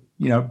came to,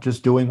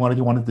 just doing what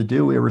he wanted to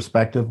do,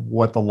 irrespective of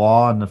what the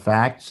law and the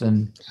facts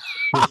and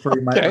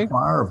history might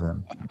require of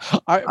him.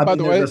 By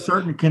the way, there's a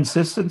certain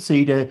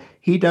consistency to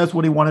he does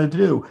what he wanted to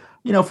do.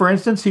 For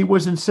instance, he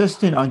was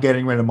insistent on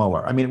getting rid of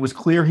Mueller. I mean, it was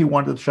clear he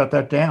wanted to shut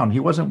that down. He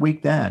wasn't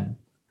weak then.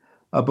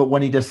 But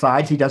when he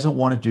decides he doesn't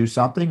want to do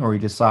something, or he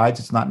decides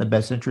it's not in the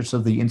best interest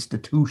of the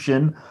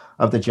institution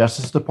of the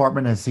Justice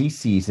Department as he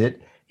sees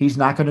it, he's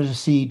not going to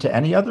cede to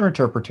any other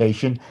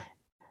interpretation,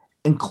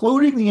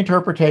 including the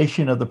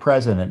interpretation of the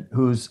president,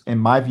 who's, in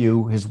my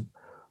view,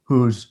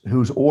 whose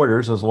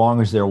orders, as long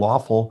as they're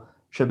lawful,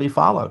 should be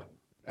followed.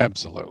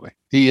 Absolutely.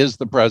 He is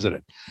the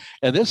president.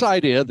 And this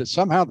idea that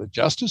somehow the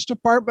Justice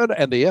Department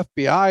and the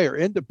FBI are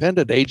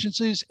independent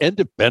agencies,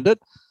 independent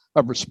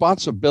of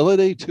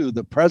responsibility to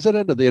the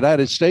president of the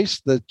United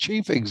States, the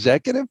chief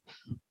executive,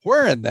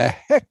 where in the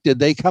heck did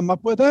they come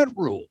up with that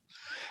rule?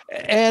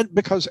 And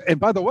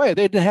by the way,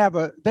 they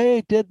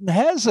didn't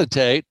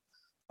hesitate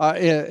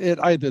in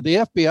either the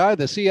FBI,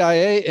 the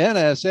CIA,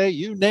 NSA,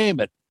 you name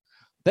it.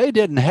 They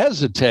didn't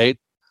hesitate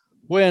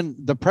when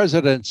the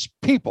president's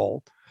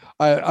people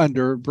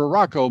under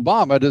Barack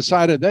Obama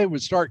decided they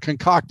would start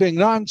concocting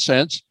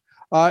nonsense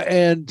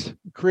and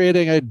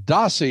creating a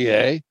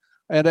dossier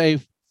and a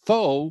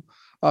faux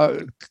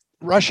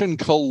Russian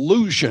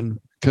collusion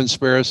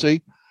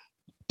conspiracy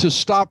to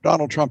stop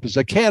Donald Trump as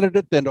a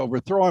candidate, then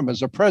overthrow him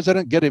as a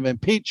president, get him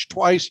impeached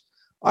twice.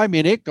 I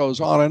mean, it goes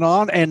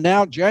on. And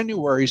now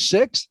January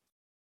 6th,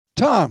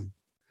 Tom,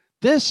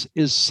 this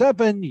is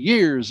 7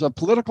 years of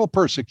political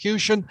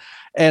persecution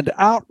and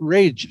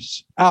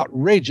outrageous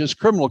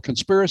criminal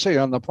conspiracy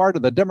on the part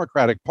of the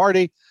Democratic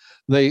Party,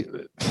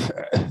 the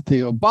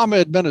Obama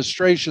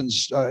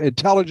administration's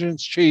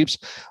intelligence chiefs,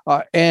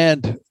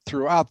 and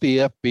throughout the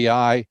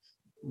FBI,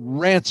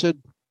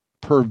 rancid,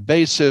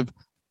 pervasive,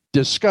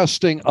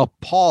 disgusting,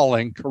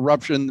 appalling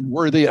corruption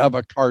worthy of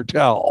a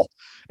cartel,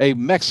 a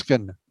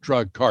Mexican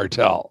drug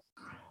cartel.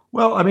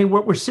 Well, I mean,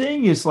 what we're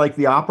seeing is like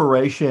the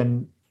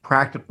operation,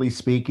 practically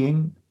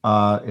speaking,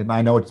 and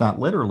I know it's not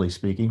literally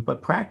speaking,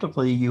 but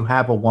practically you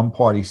have a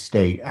one-party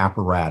state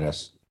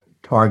apparatus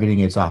targeting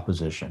its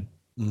opposition.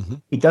 Mm-hmm.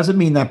 It doesn't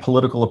mean that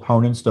political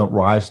opponents don't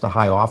rise to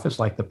high office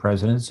like the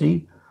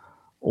presidency,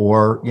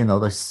 or,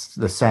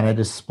 the Senate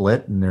is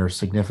split and there are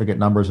significant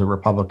numbers of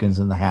Republicans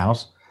in the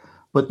House.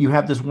 But you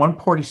have this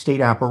one-party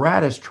state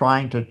apparatus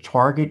trying to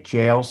target,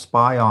 jail,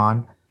 spy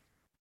on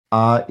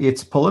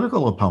its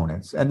political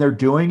opponents. And they're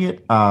doing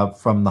it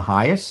from the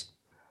highest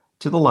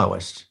to the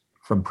lowest,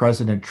 from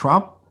President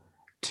Trump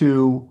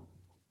to,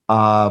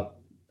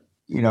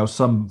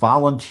 some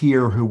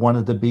volunteer who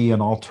wanted to be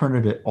an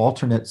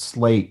alternate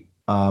slate,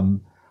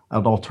 an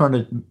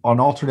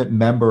alternate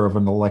member of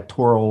an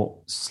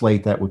electoral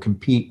slate that would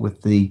compete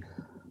with the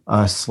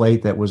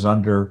slate that was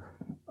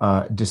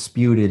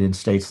disputed in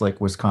states like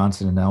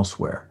Wisconsin and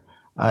elsewhere.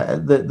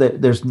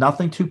 There's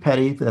nothing too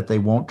petty that they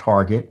won't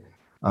target.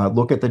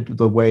 Look at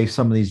the way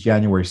some of these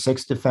January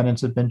 6th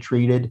defendants have been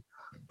treated.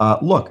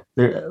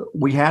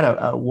 We had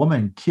a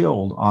woman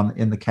killed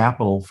in the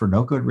Capitol for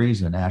no good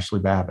reason, Ashley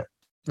Babbitt.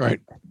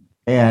 Right.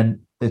 And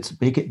it's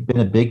been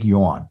a big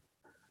yawn.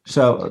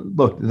 So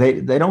look,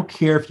 they don't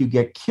care if you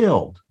get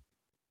killed.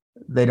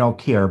 They don't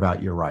care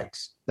about your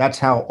rights. That's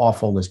how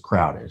awful this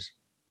crowd is.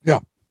 Yeah.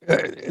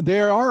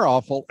 They are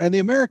awful, and the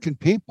American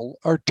people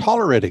are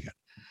tolerating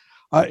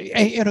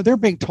it. They're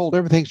being told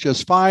everything's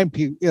just fine.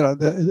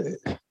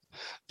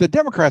 The The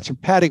Democrats are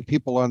patting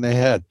people on the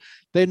head.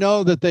 They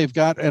know that they've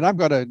got, and I'm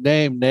going to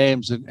name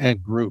names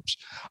and groups.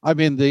 I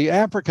mean, the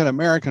African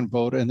American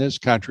vote in this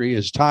country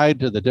is tied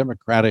to the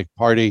Democratic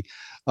Party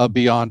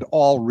beyond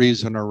all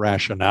reason or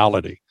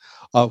rationality.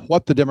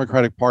 What the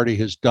Democratic Party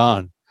has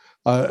done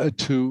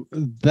to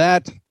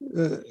that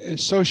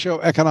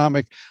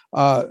socioeconomic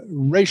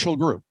racial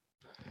group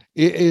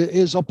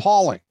is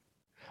appalling.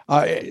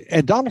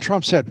 And Donald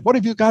Trump said, "What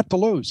have you got to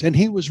lose?" And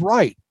he was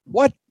right.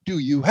 What do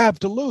you have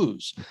to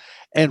lose?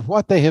 And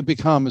what they have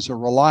become is a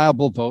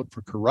reliable vote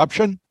for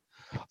corruption,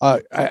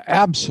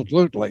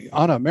 absolutely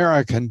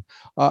un-American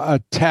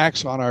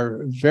attacks on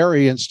our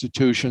very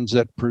institutions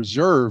that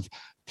preserve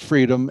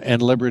freedom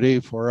and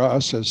liberty for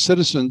us as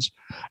citizens,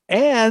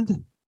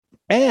 and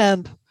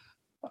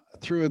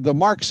through the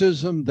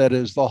Marxism that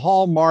is the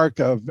hallmark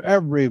of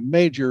every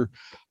major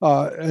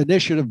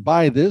initiative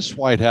by this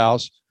White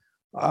House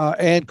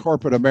and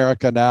corporate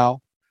America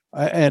now,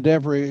 and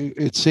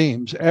it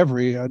seems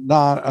every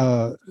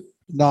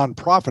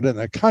nonprofit in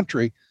the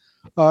country,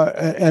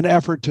 an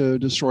effort to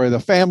destroy the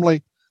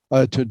family,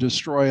 to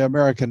destroy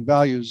American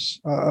values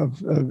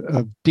of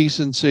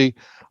decency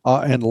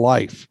and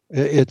life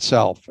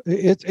itself.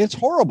 It's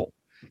horrible.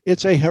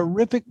 It's a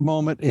horrific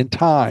moment in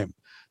time,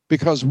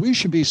 because we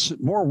should be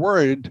more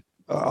worried,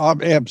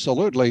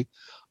 absolutely,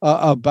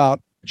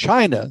 about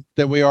China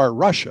than we are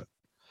Russia.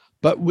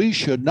 But we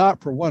should not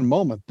for one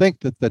moment think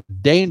that the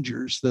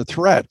dangers, the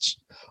threats,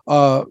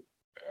 are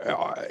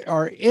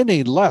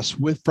any less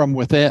from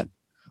within.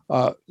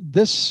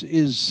 This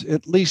is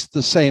at least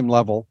the same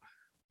level.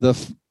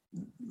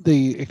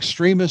 The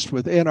extremists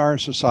within our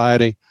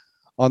society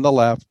on the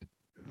left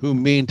who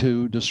mean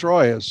to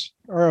destroy us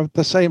are at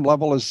the same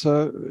level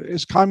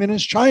as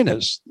communist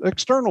China's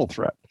external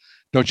threat.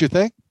 Don't you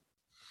think?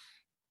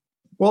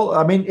 Well,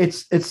 I mean,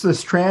 it's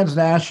this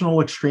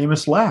transnational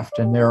extremist left,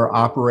 and they're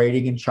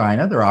operating in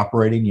China. They're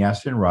operating,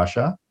 yes, in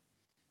Russia.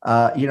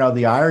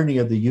 The irony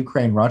of the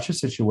Ukraine-Russia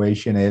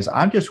situation is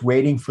I'm just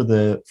waiting for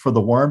the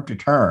worm to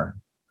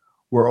turn,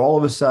 where all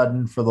of a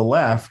sudden for the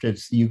left,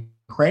 it's the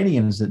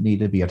Ukrainians that need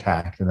to be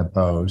attacked and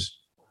opposed,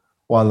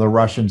 while the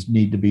Russians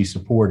need to be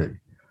supported.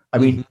 I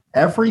mean,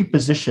 every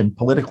position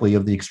politically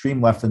of the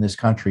extreme left in this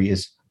country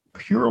is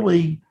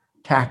purely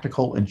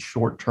tactical and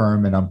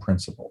short-term and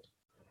unprincipled.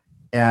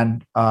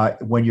 And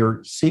when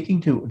you're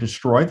seeking to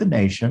destroy the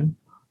nation,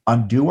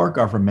 undo our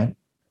government,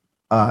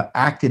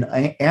 act in,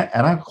 and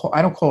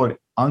I don't call it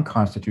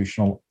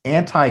unconstitutional,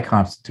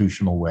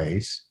 anti-constitutional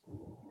ways,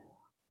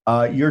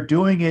 you're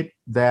doing it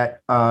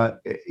that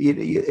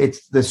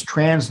it's this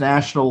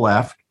transnational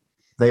left.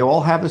 They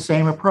all have the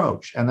same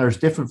approach, and there's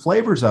different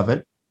flavors of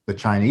it. The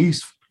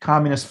Chinese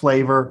communist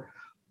flavor,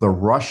 the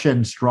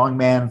Russian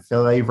strongman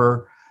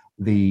flavor,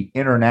 the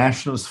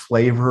internationalist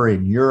flavor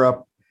in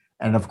Europe,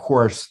 and of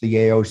course the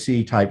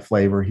AOC type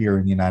flavor here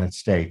in the United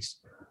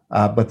States.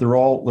 But they're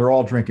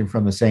all drinking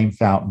from the same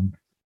fountain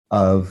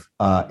of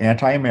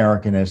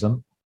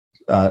anti-Americanism,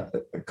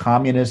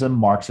 communism,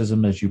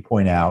 Marxism, as you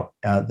point out,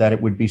 that it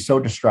would be so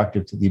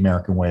destructive to the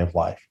American way of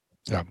life.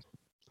 Yeah,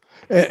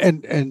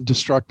 and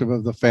destructive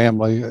of the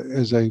family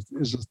is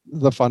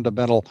the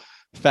fundamental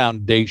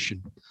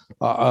foundation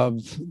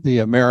of the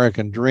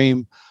American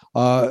dream.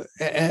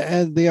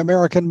 And the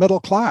American middle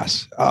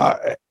class.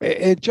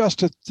 It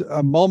just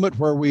a moment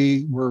where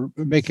we were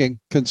making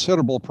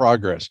considerable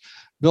progress,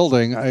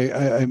 building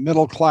a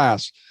middle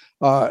class,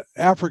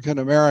 African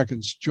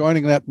Americans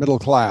joining that middle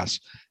class,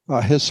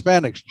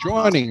 Hispanics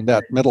joining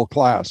that middle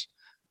class.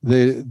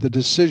 The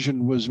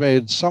decision was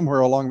made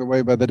somewhere along the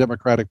way by the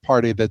Democratic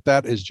Party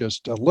that is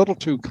just a little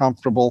too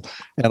comfortable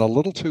and a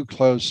little too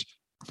close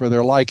for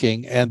their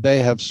liking, and they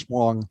have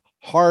swung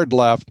hard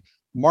left,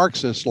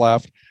 Marxist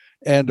left,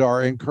 and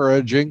are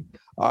encouraging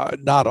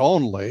not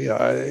only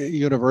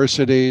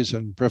universities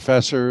and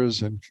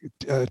professors and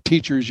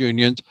teachers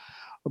unions,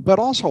 but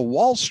also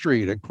Wall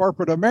Street and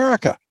corporate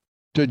America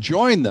to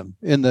join them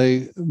in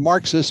the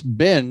Marxist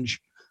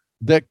binge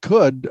that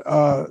could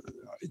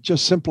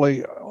just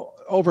simply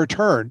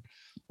overturn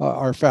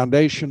our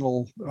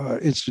foundational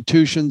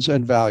institutions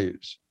and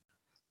values.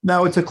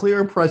 No, it's a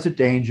clear and present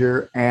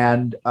danger,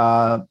 and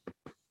I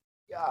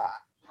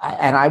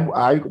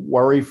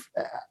worry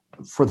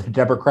for the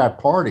Democrat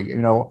Party.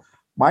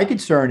 My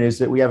concern is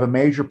that we have a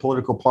major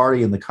political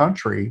party in the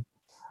country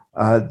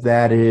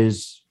that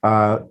is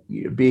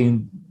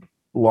being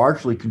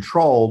largely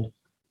controlled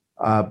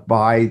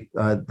by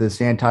this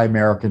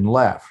anti-American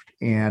left.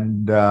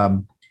 And,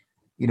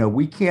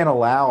 we can't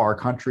allow our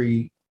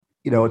country,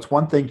 it's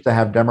one thing to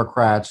have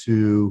Democrats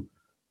who,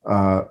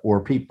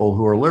 or people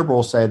who are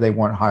liberals say they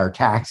want higher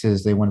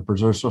taxes, they want to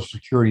preserve Social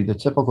Security, the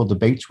typical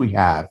debates we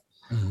have.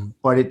 Mm-hmm.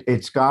 But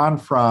it's gone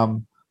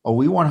from,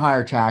 we want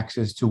higher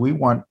taxes to we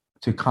want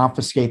to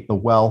confiscate the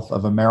wealth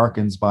of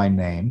Americans by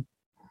name.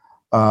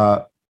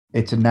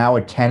 It's now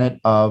a tenet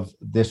of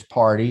this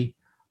party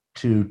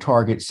to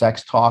target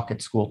sex talk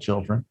at school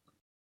children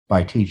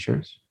by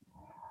teachers.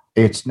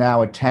 It's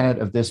now a tenet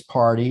of this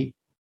party,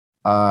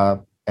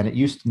 and it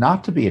used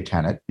not to be a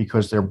tenet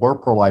because there were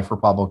pro-life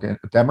Republican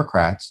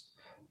Democrats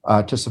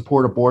to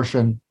support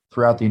abortion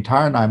throughout the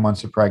entire 9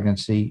 months of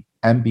pregnancy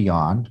and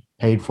beyond,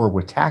 paid for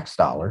with tax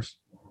dollars.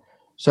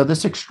 So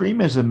this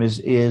extremism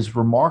is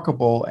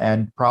remarkable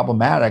and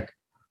problematic.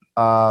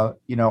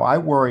 I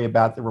worry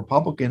about the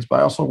Republicans, but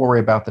I also worry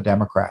about the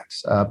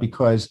Democrats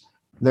because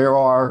there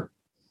are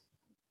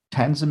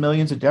tens of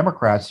millions of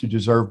Democrats who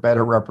deserve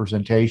better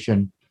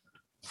representation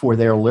for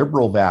their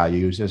liberal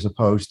values as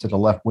opposed to the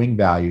left-wing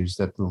values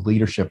that the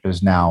leadership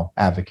is now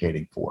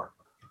advocating for.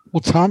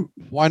 Well, Tom,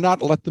 why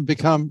not let them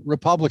become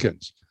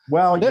Republicans?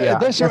 Well,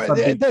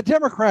 the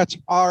Democrats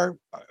are,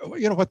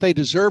 what they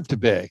deserve to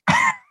be.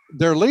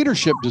 Their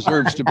leadership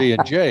deserves to be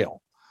in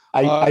jail.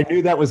 I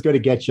knew that was going to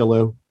get you,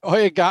 Lou. Oh,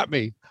 it got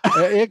me.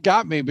 It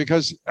got me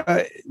because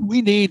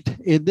we need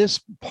in this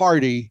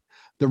party,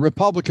 the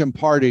Republican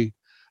Party,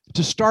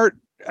 to start.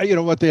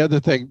 What the other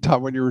thing,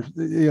 Tom, when you're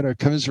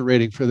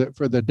commiserating for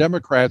the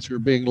Democrats who are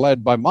being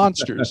led by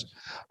monsters,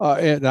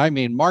 and I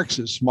mean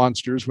Marxist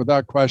monsters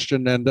without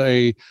question, and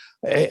a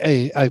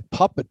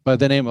puppet by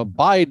the name of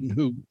Biden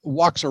who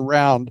walks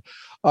around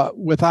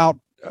without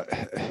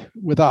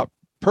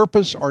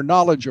purpose or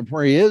knowledge of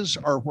where he is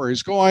or where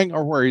he's going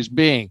or where he's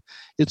being.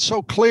 It's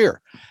so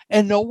clear.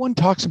 And no one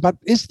talks about,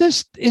 is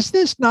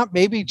this not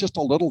maybe just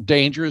a little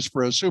dangerous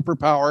for a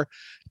superpower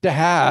to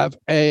have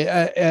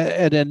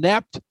an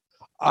inept,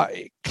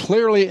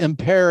 clearly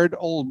impaired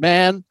old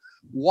man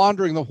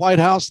wandering the White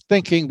House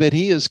thinking that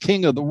he is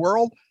king of the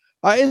world?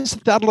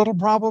 Isn't that a little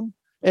problem?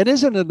 And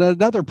isn't it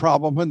another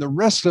problem when the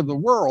rest of the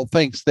world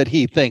thinks that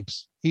he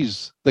thinks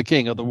he's the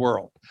king of the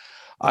world?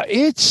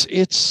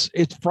 It's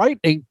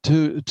frightening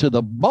to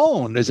the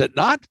bone, is it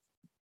not?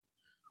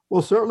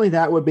 Well, certainly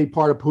that would be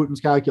part of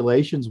Putin's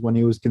calculations when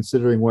he was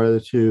considering whether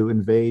to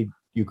invade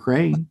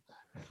Ukraine.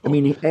 I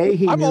mean,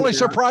 I'm only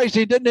surprised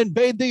he didn't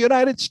invade the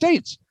United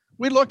States.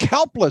 We look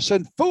helpless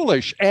and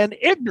foolish and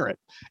ignorant.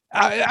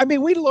 I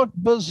mean, we look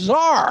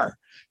bizarre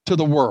to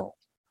the world.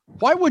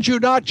 Why would you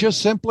not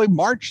just simply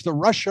march the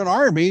Russian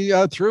army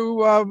through,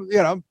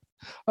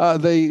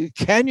 the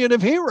Canyon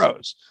of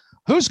Heroes?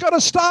 Who's going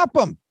to stop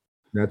them?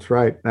 That's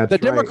right. The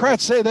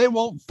Democrats say they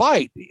won't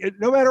fight,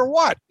 no matter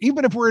what,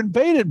 even if we're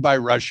invaded by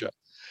Russia.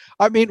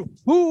 I mean,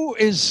 who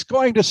is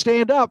going to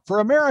stand up for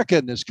America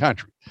in this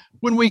country?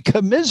 When we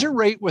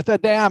commiserate with the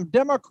damn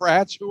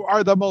Democrats, who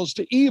are the most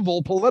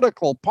evil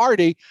political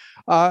party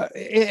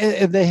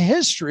in the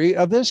history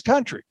of this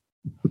country,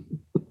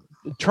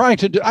 they're trying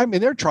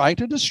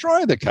to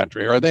destroy the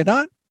country, are they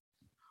not?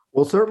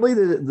 Well,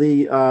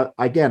 certainly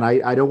again,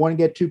 I don't want to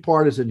get too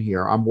partisan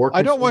here.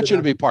 I don't want you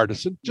to be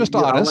partisan, just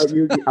honest.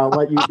 I'll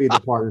let you be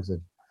the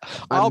partisan.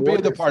 I'll be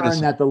the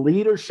partisan. That the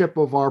leadership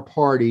of our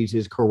parties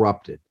is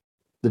corrupted.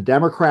 The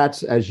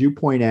Democrats, as you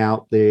point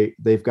out,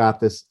 they've got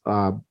this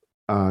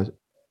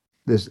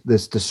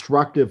this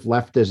destructive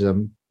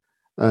leftism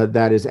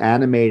that is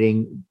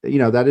animating.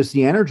 That is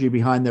the energy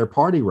behind their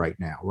party right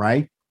now,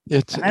 right?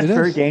 That's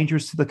very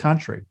dangerous to the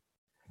country.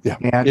 Yeah,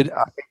 and it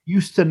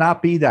used to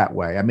not be that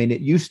way. I mean,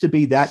 it used to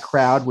be that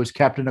crowd was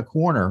kept in a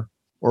corner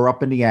or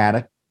up in the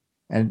attic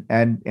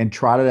and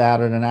trotted out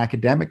at an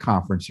academic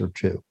conference or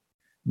two.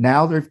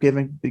 Now they've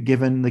given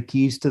the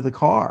keys to the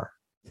car.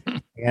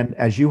 And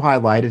as you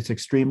highlight, it's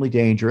extremely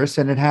dangerous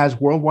and it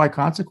has worldwide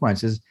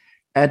consequences.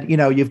 And,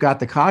 you've got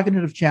the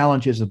cognitive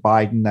challenges of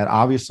Biden that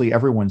obviously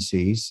everyone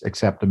sees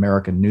except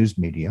American news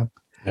media.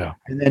 Yeah.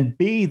 And then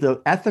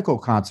the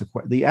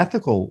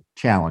ethical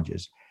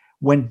challenges.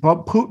 When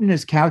Putin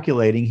is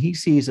calculating, he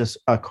sees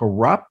a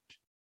corrupt,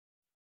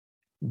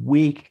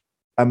 weak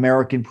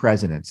American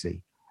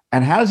presidency.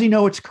 And how does he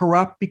know it's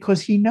corrupt?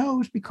 Because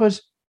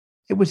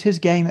it was his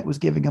gang that was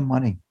giving him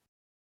money.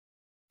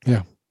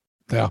 Yeah.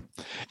 Yeah.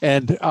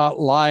 And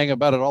lying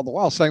about it all the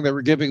while, saying they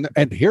were giving.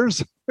 And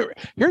here's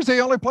the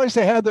only place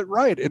they had that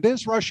right. It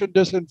is Russian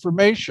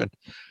disinformation.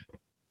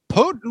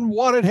 Putin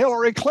wanted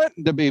Hillary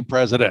Clinton to be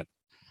president.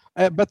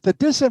 But the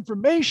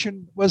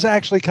disinformation was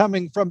actually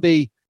coming from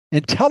the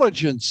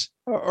intelligence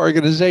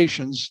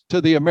organizations to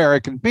the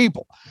American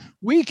people.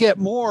 We get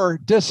more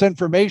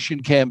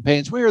disinformation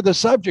campaigns. We are the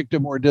subject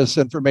of more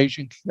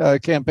disinformation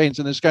campaigns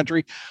in this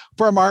country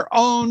from our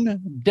own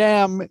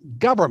damn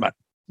government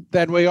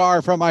than we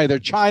are from either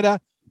China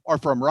or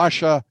from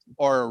Russia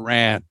or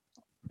Iran.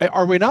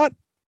 Are we not?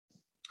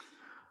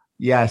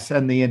 Yes.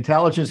 And the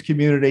intelligence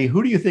community,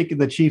 who do you think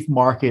the chief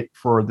market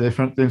for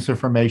different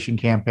disinformation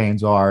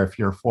campaigns are if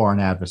you're a foreign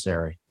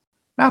adversary?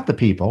 Not the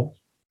people.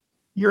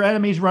 Your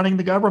enemies running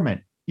the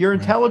government, your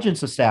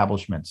intelligence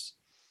establishments.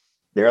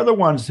 They're the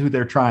ones who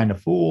they're trying to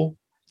fool.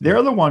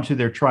 They're the ones who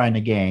they're trying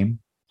to game.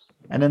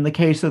 And in the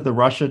case of the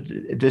Russia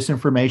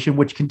disinformation,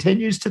 which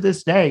continues to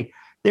this day,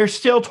 they're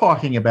still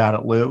talking about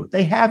it, Lou.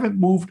 They haven't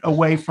moved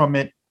away from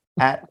it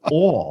at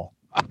all.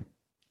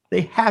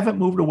 They haven't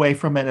moved away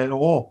from it at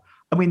all.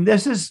 I mean,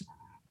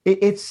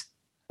 it's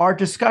our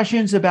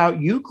discussions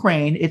about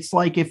Ukraine. It's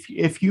like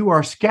if you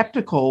are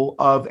skeptical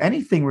of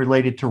anything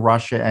related to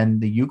Russia and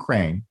the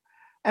Ukraine,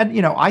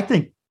 and, I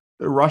think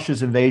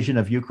Russia's invasion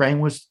of Ukraine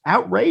was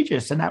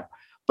outrageous.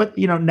 But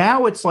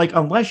now it's like,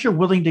 unless you're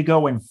willing to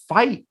go and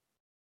fight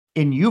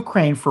in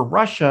Ukraine for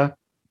Russia,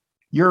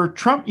 You're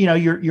Trump,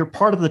 you're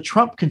part of the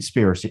Trump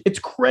conspiracy. It's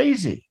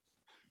crazy.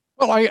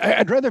 Well,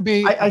 I'd rather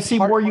be. I see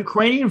more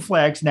Ukrainian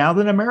flags now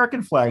than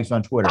American flags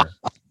on Twitter.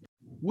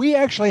 We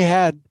actually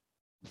had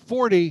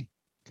 40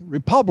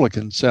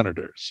 Republican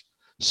senators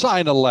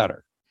sign a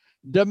letter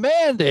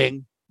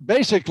demanding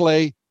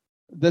demanding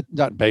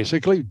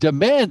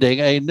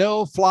a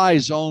no-fly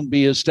zone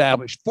be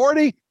established.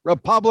 40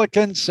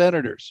 Republican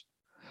senators.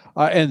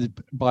 And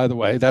by the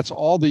way, that's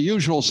all the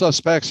usual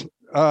suspects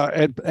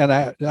and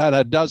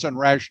a dozen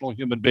rational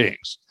human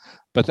beings.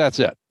 But that's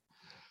it.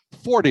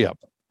 40 of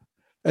them.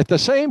 At the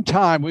same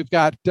time, we've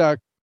got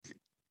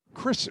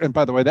Chris, and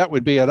by the way, that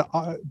would be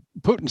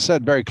Putin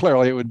said very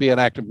clearly it would be an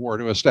act of war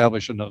to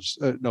establish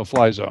a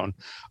no-fly zone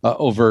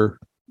over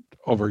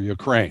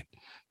Ukraine.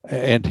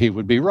 And he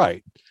would be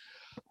right.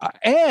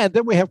 And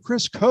then we have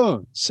Chris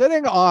Cohn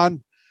sitting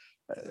on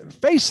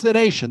Face the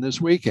Nation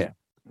this weekend,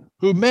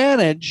 who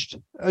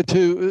managed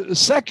to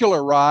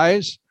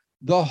secularize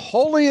the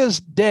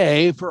holiest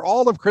day for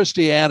all of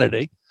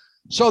Christianity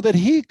so that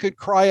he could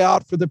cry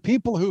out for the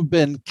people who've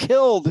been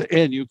killed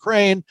in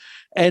Ukraine.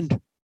 And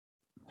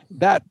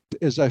that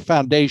is a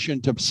foundation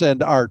to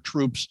send our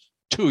troops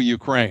to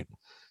Ukraine.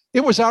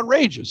 It was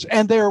outrageous.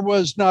 And there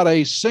was not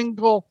a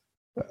single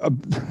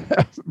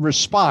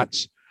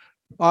response,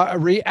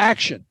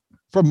 reaction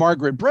from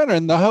Margaret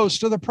Brennan, the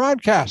host of the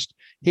podcast.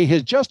 He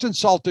has just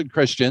insulted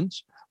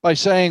Christians by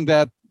saying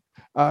that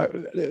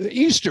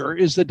Easter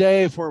is the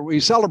day for we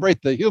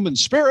celebrate the human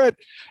spirit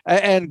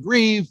and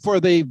grieve for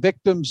the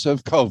victims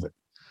of COVID.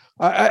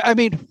 I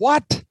mean,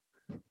 what?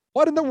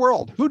 What in the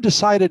world? Who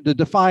decided to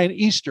define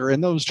Easter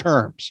in those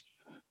terms?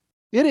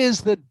 It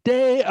is the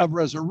day of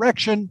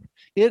resurrection.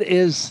 It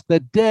is the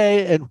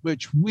day in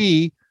which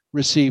we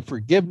receive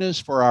forgiveness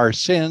for our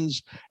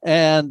sins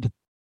and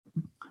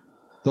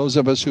those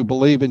of us who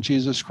believe in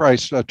Jesus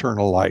Christ's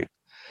eternal life.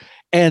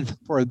 And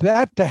for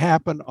that to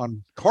happen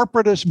on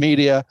corporatist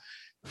media,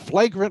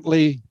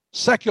 flagrantly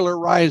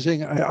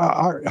secularizing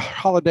our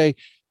holiday,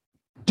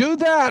 do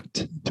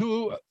that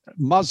to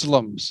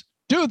Muslims,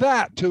 do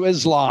that to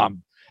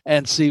Islam,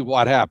 and see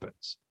what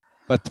happens.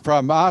 But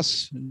from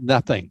us,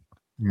 nothing.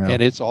 Yeah.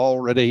 And it's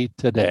already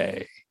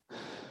today.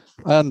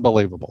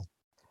 Unbelievable.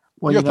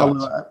 Well,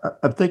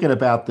 I'm thinking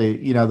about the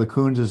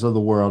Kunzes of the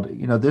world.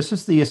 This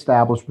is the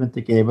establishment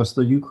that gave us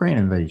the Ukraine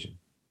invasion.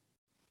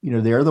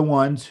 They're the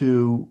ones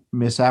who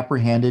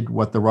misapprehended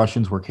what the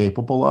Russians were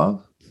capable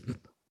of,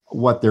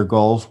 what their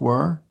goals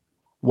were,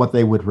 what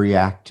they would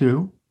react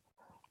to.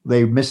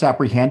 They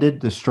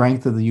misapprehended the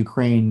strength of the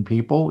Ukrainian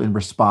people in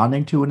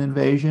responding to an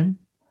invasion,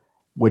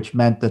 which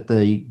meant that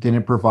they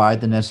didn't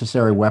provide the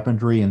necessary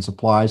weaponry and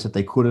supplies that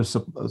they could have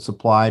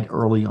supplied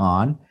early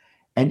on.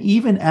 And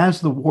even as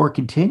the war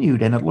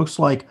continued, and it looks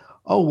like,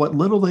 what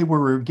little they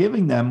were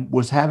giving them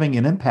was having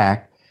an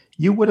impact,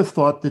 you would have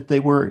thought that they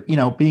were,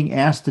 being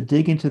asked to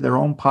dig into their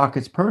own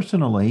pockets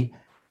personally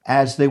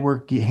as they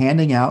were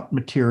handing out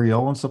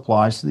material and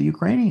supplies to the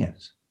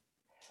Ukrainians.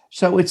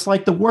 So it's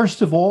like the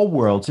worst of all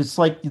worlds. It's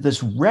like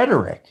this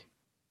rhetoric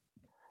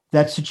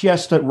that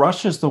suggests that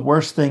Russia's the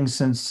worst thing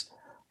since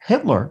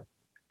Hitler,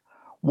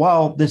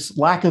 while this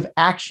lack of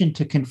action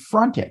to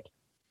confront it.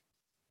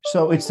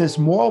 So it's this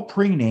moral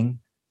preening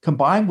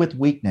combined with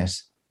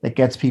weakness that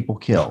gets people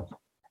killed.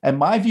 And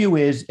my view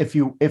is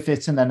if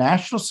it's in the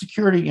national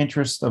security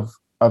interest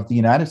of the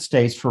United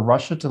States for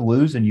Russia to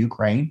lose in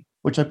Ukraine,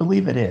 which I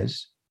believe it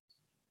is,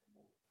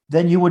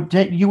 then you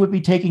would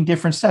be taking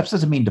different steps.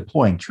 Doesn't mean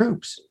deploying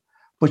troops,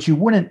 but you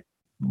wouldn't,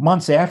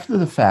 months after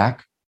the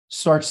fact,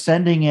 start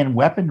sending in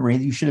weaponry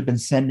that you should have been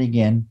sending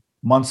in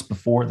months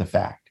before the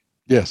fact.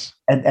 Yes.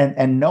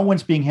 And no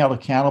one's being held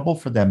accountable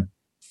for them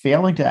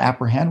failing to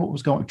apprehend what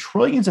was going on.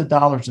 Trillions of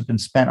dollars have been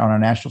spent on a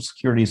national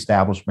security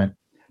establishment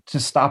to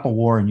stop a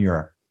war in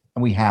Europe,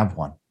 and we have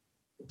one.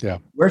 Yeah.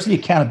 Where's the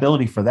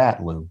accountability for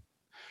that, Lou?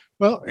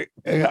 Well,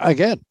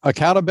 again,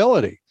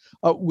 accountability.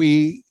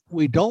 We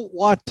don't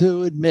want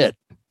to admit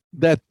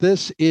that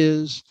this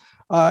is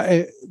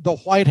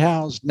the White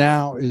House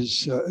now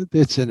is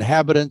its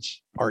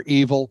inhabitants are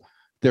evil,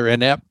 they're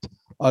inept,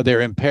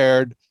 they're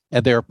impaired,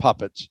 and they're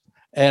puppets.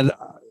 And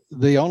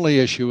the only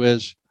issue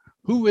is,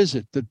 who is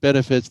it that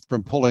benefits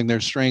from pulling their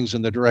strings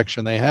in the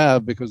direction they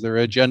have? Because their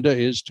agenda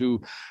is to,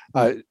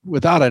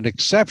 without an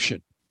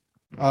exception,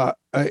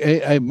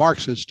 a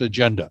Marxist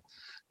agenda,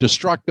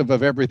 destructive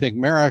of everything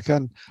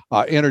American,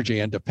 energy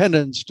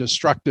independence,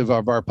 destructive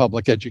of our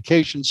public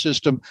education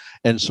system,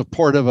 and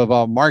supportive of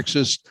a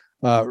Marxist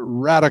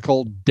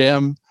radical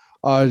Dem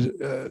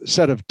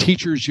set of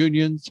teachers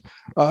unions.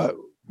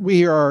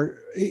 We're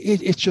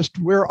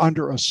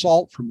under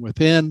assault from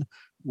within.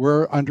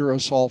 We're under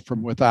assault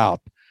from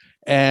without.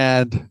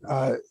 And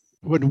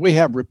when we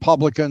have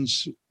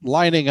Republicans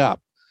lining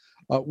up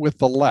with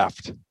the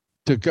left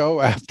to go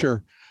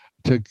after,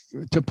 to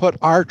put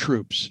our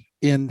troops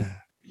in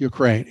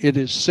Ukraine, it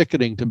is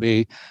sickening to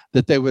me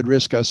that they would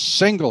risk a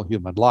single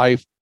human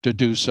life to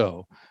do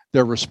so.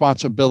 Their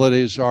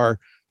responsibilities are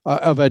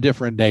of a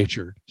different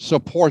nature.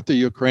 Support the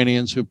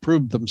Ukrainians who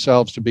proved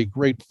themselves to be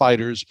great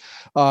fighters,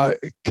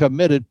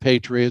 committed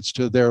patriots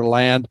to their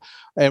land,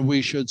 and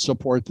we should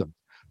support them.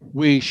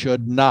 We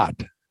should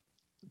not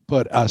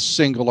put a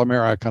single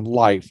American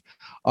life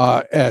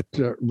at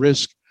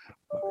risk.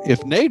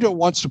 If NATO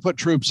wants to put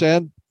troops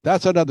in,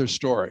 that's another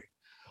story.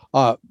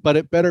 But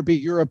it better be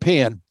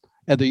European,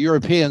 and the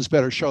Europeans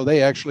better show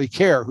they actually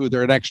care who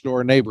their next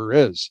door neighbor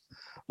is.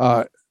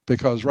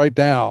 Because right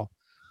now,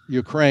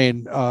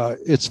 Ukraine,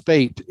 its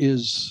fate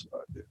is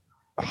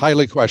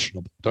highly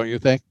questionable, don't you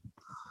think?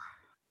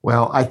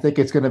 Well, I think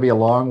it's going to be a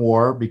long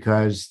war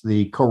because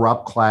the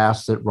corrupt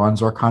class that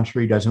runs our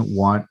country doesn't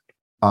want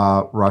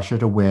Russia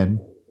to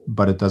win,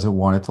 but it doesn't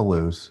want it to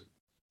lose.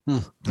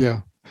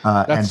 Yeah.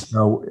 And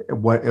so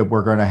what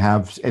we're going to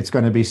have, it's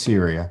going to be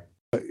Syria.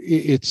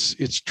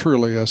 It's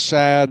truly a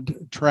sad,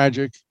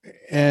 tragic,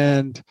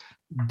 and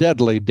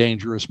deadly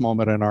dangerous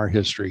moment in our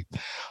history.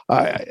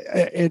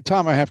 And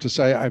Tom, I have to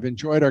say, I've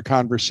enjoyed our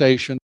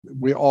conversation.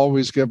 We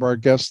always give our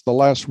guests the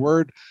last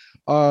word.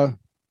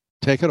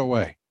 Take it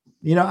away.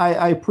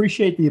 I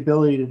appreciate the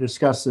ability to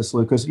discuss this,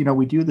 Lou, because,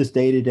 we do this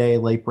day-to-day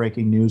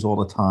late-breaking news all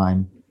the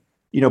time.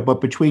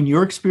 But between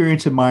your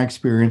experience and my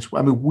experience,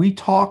 we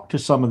talk to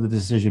some of the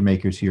decision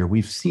makers here.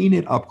 We've seen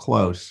it up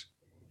close,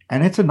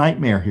 and it's a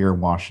nightmare here in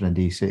Washington,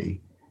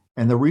 D.C.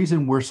 And the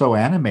reason we're so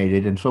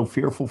animated and so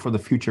fearful for the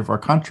future of our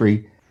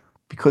country,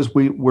 because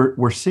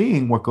we're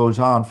seeing what goes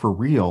on for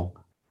real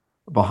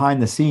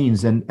behind the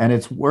scenes, and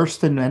it's worse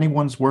than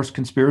anyone's worst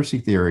conspiracy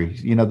theory.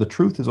 The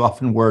truth is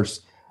often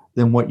worse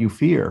than what you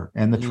fear.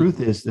 And the truth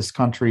is this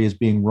country is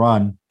being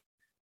run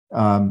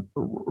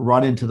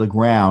into the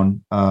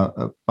ground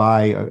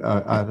by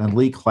an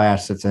elite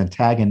class that's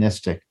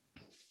antagonistic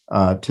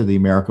to the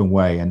American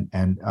way.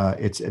 And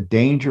it's a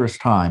dangerous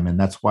time, and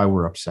that's why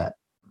we're upset.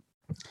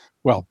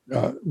 Well,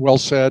 well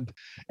said.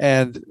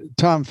 And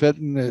Tom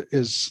Fitton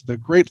is the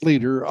great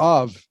leader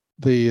of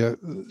the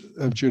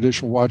of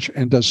Judicial Watch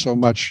and does so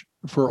much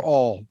for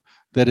all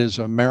that is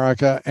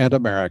America and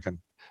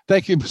American.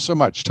 Thank you so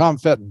much, Tom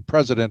Fitton,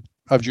 president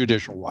of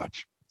Judicial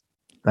Watch.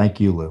 Thank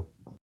you, Lou.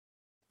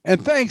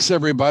 And thanks,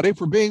 everybody,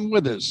 for being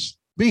with us.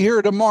 Be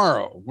here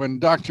tomorrow when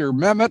Dr.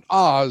 Mehmet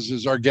Oz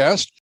is our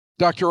guest.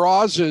 Dr.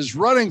 Oz is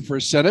running for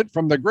Senate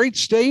from the great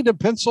state of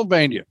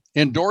Pennsylvania,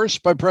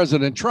 endorsed by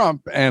President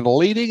Trump and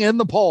leading in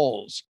the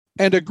polls,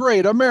 and a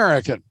great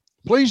American.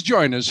 Please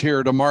join us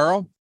here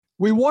tomorrow.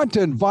 We want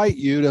to invite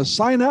you to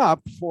sign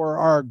up for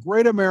our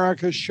Great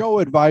America Show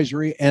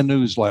Advisory and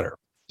newsletter.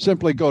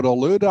 Simply go to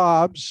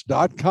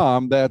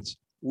LouDobbs.com, that's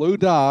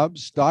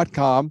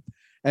LouDobbs.com,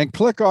 and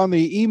click on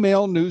the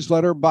email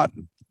newsletter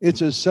button.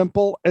 It's as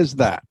simple as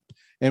that.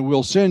 And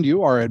we'll send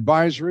you our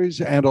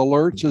advisories and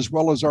alerts as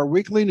well as our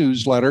weekly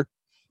newsletter.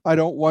 I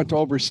don't want to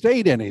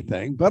overstate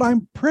anything, but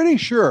I'm pretty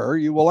sure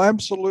you will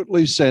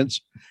absolutely sense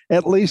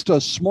at least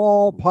a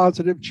small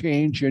positive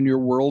change in your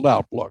world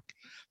outlook.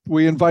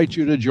 We invite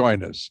you to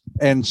join us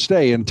and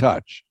stay in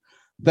touch.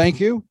 Thank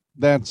you.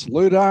 That's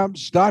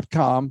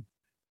LouDobbs.com.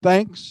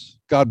 Thanks.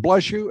 God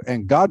bless you,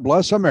 and God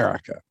bless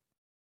America.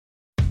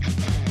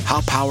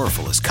 How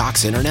powerful is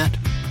Cox Internet?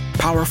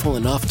 Powerful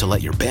enough to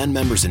let your band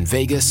members in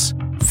Vegas,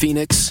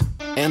 Phoenix,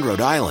 and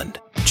Rhode Island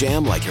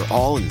jam like you're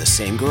all in the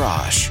same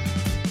garage.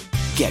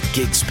 Get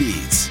gig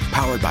speeds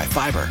powered by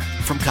fiber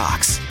from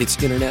Cox.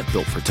 It's internet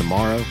built for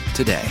tomorrow,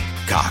 today.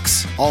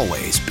 Cox,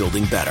 always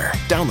building better.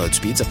 Download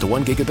speeds up to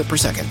 1 gigabit per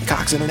second.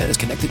 Cox Internet is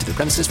connected to the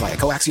premises via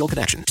coaxial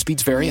connection.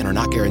 Speeds vary and are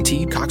not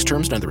guaranteed. Cox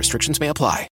terms and other restrictions may apply.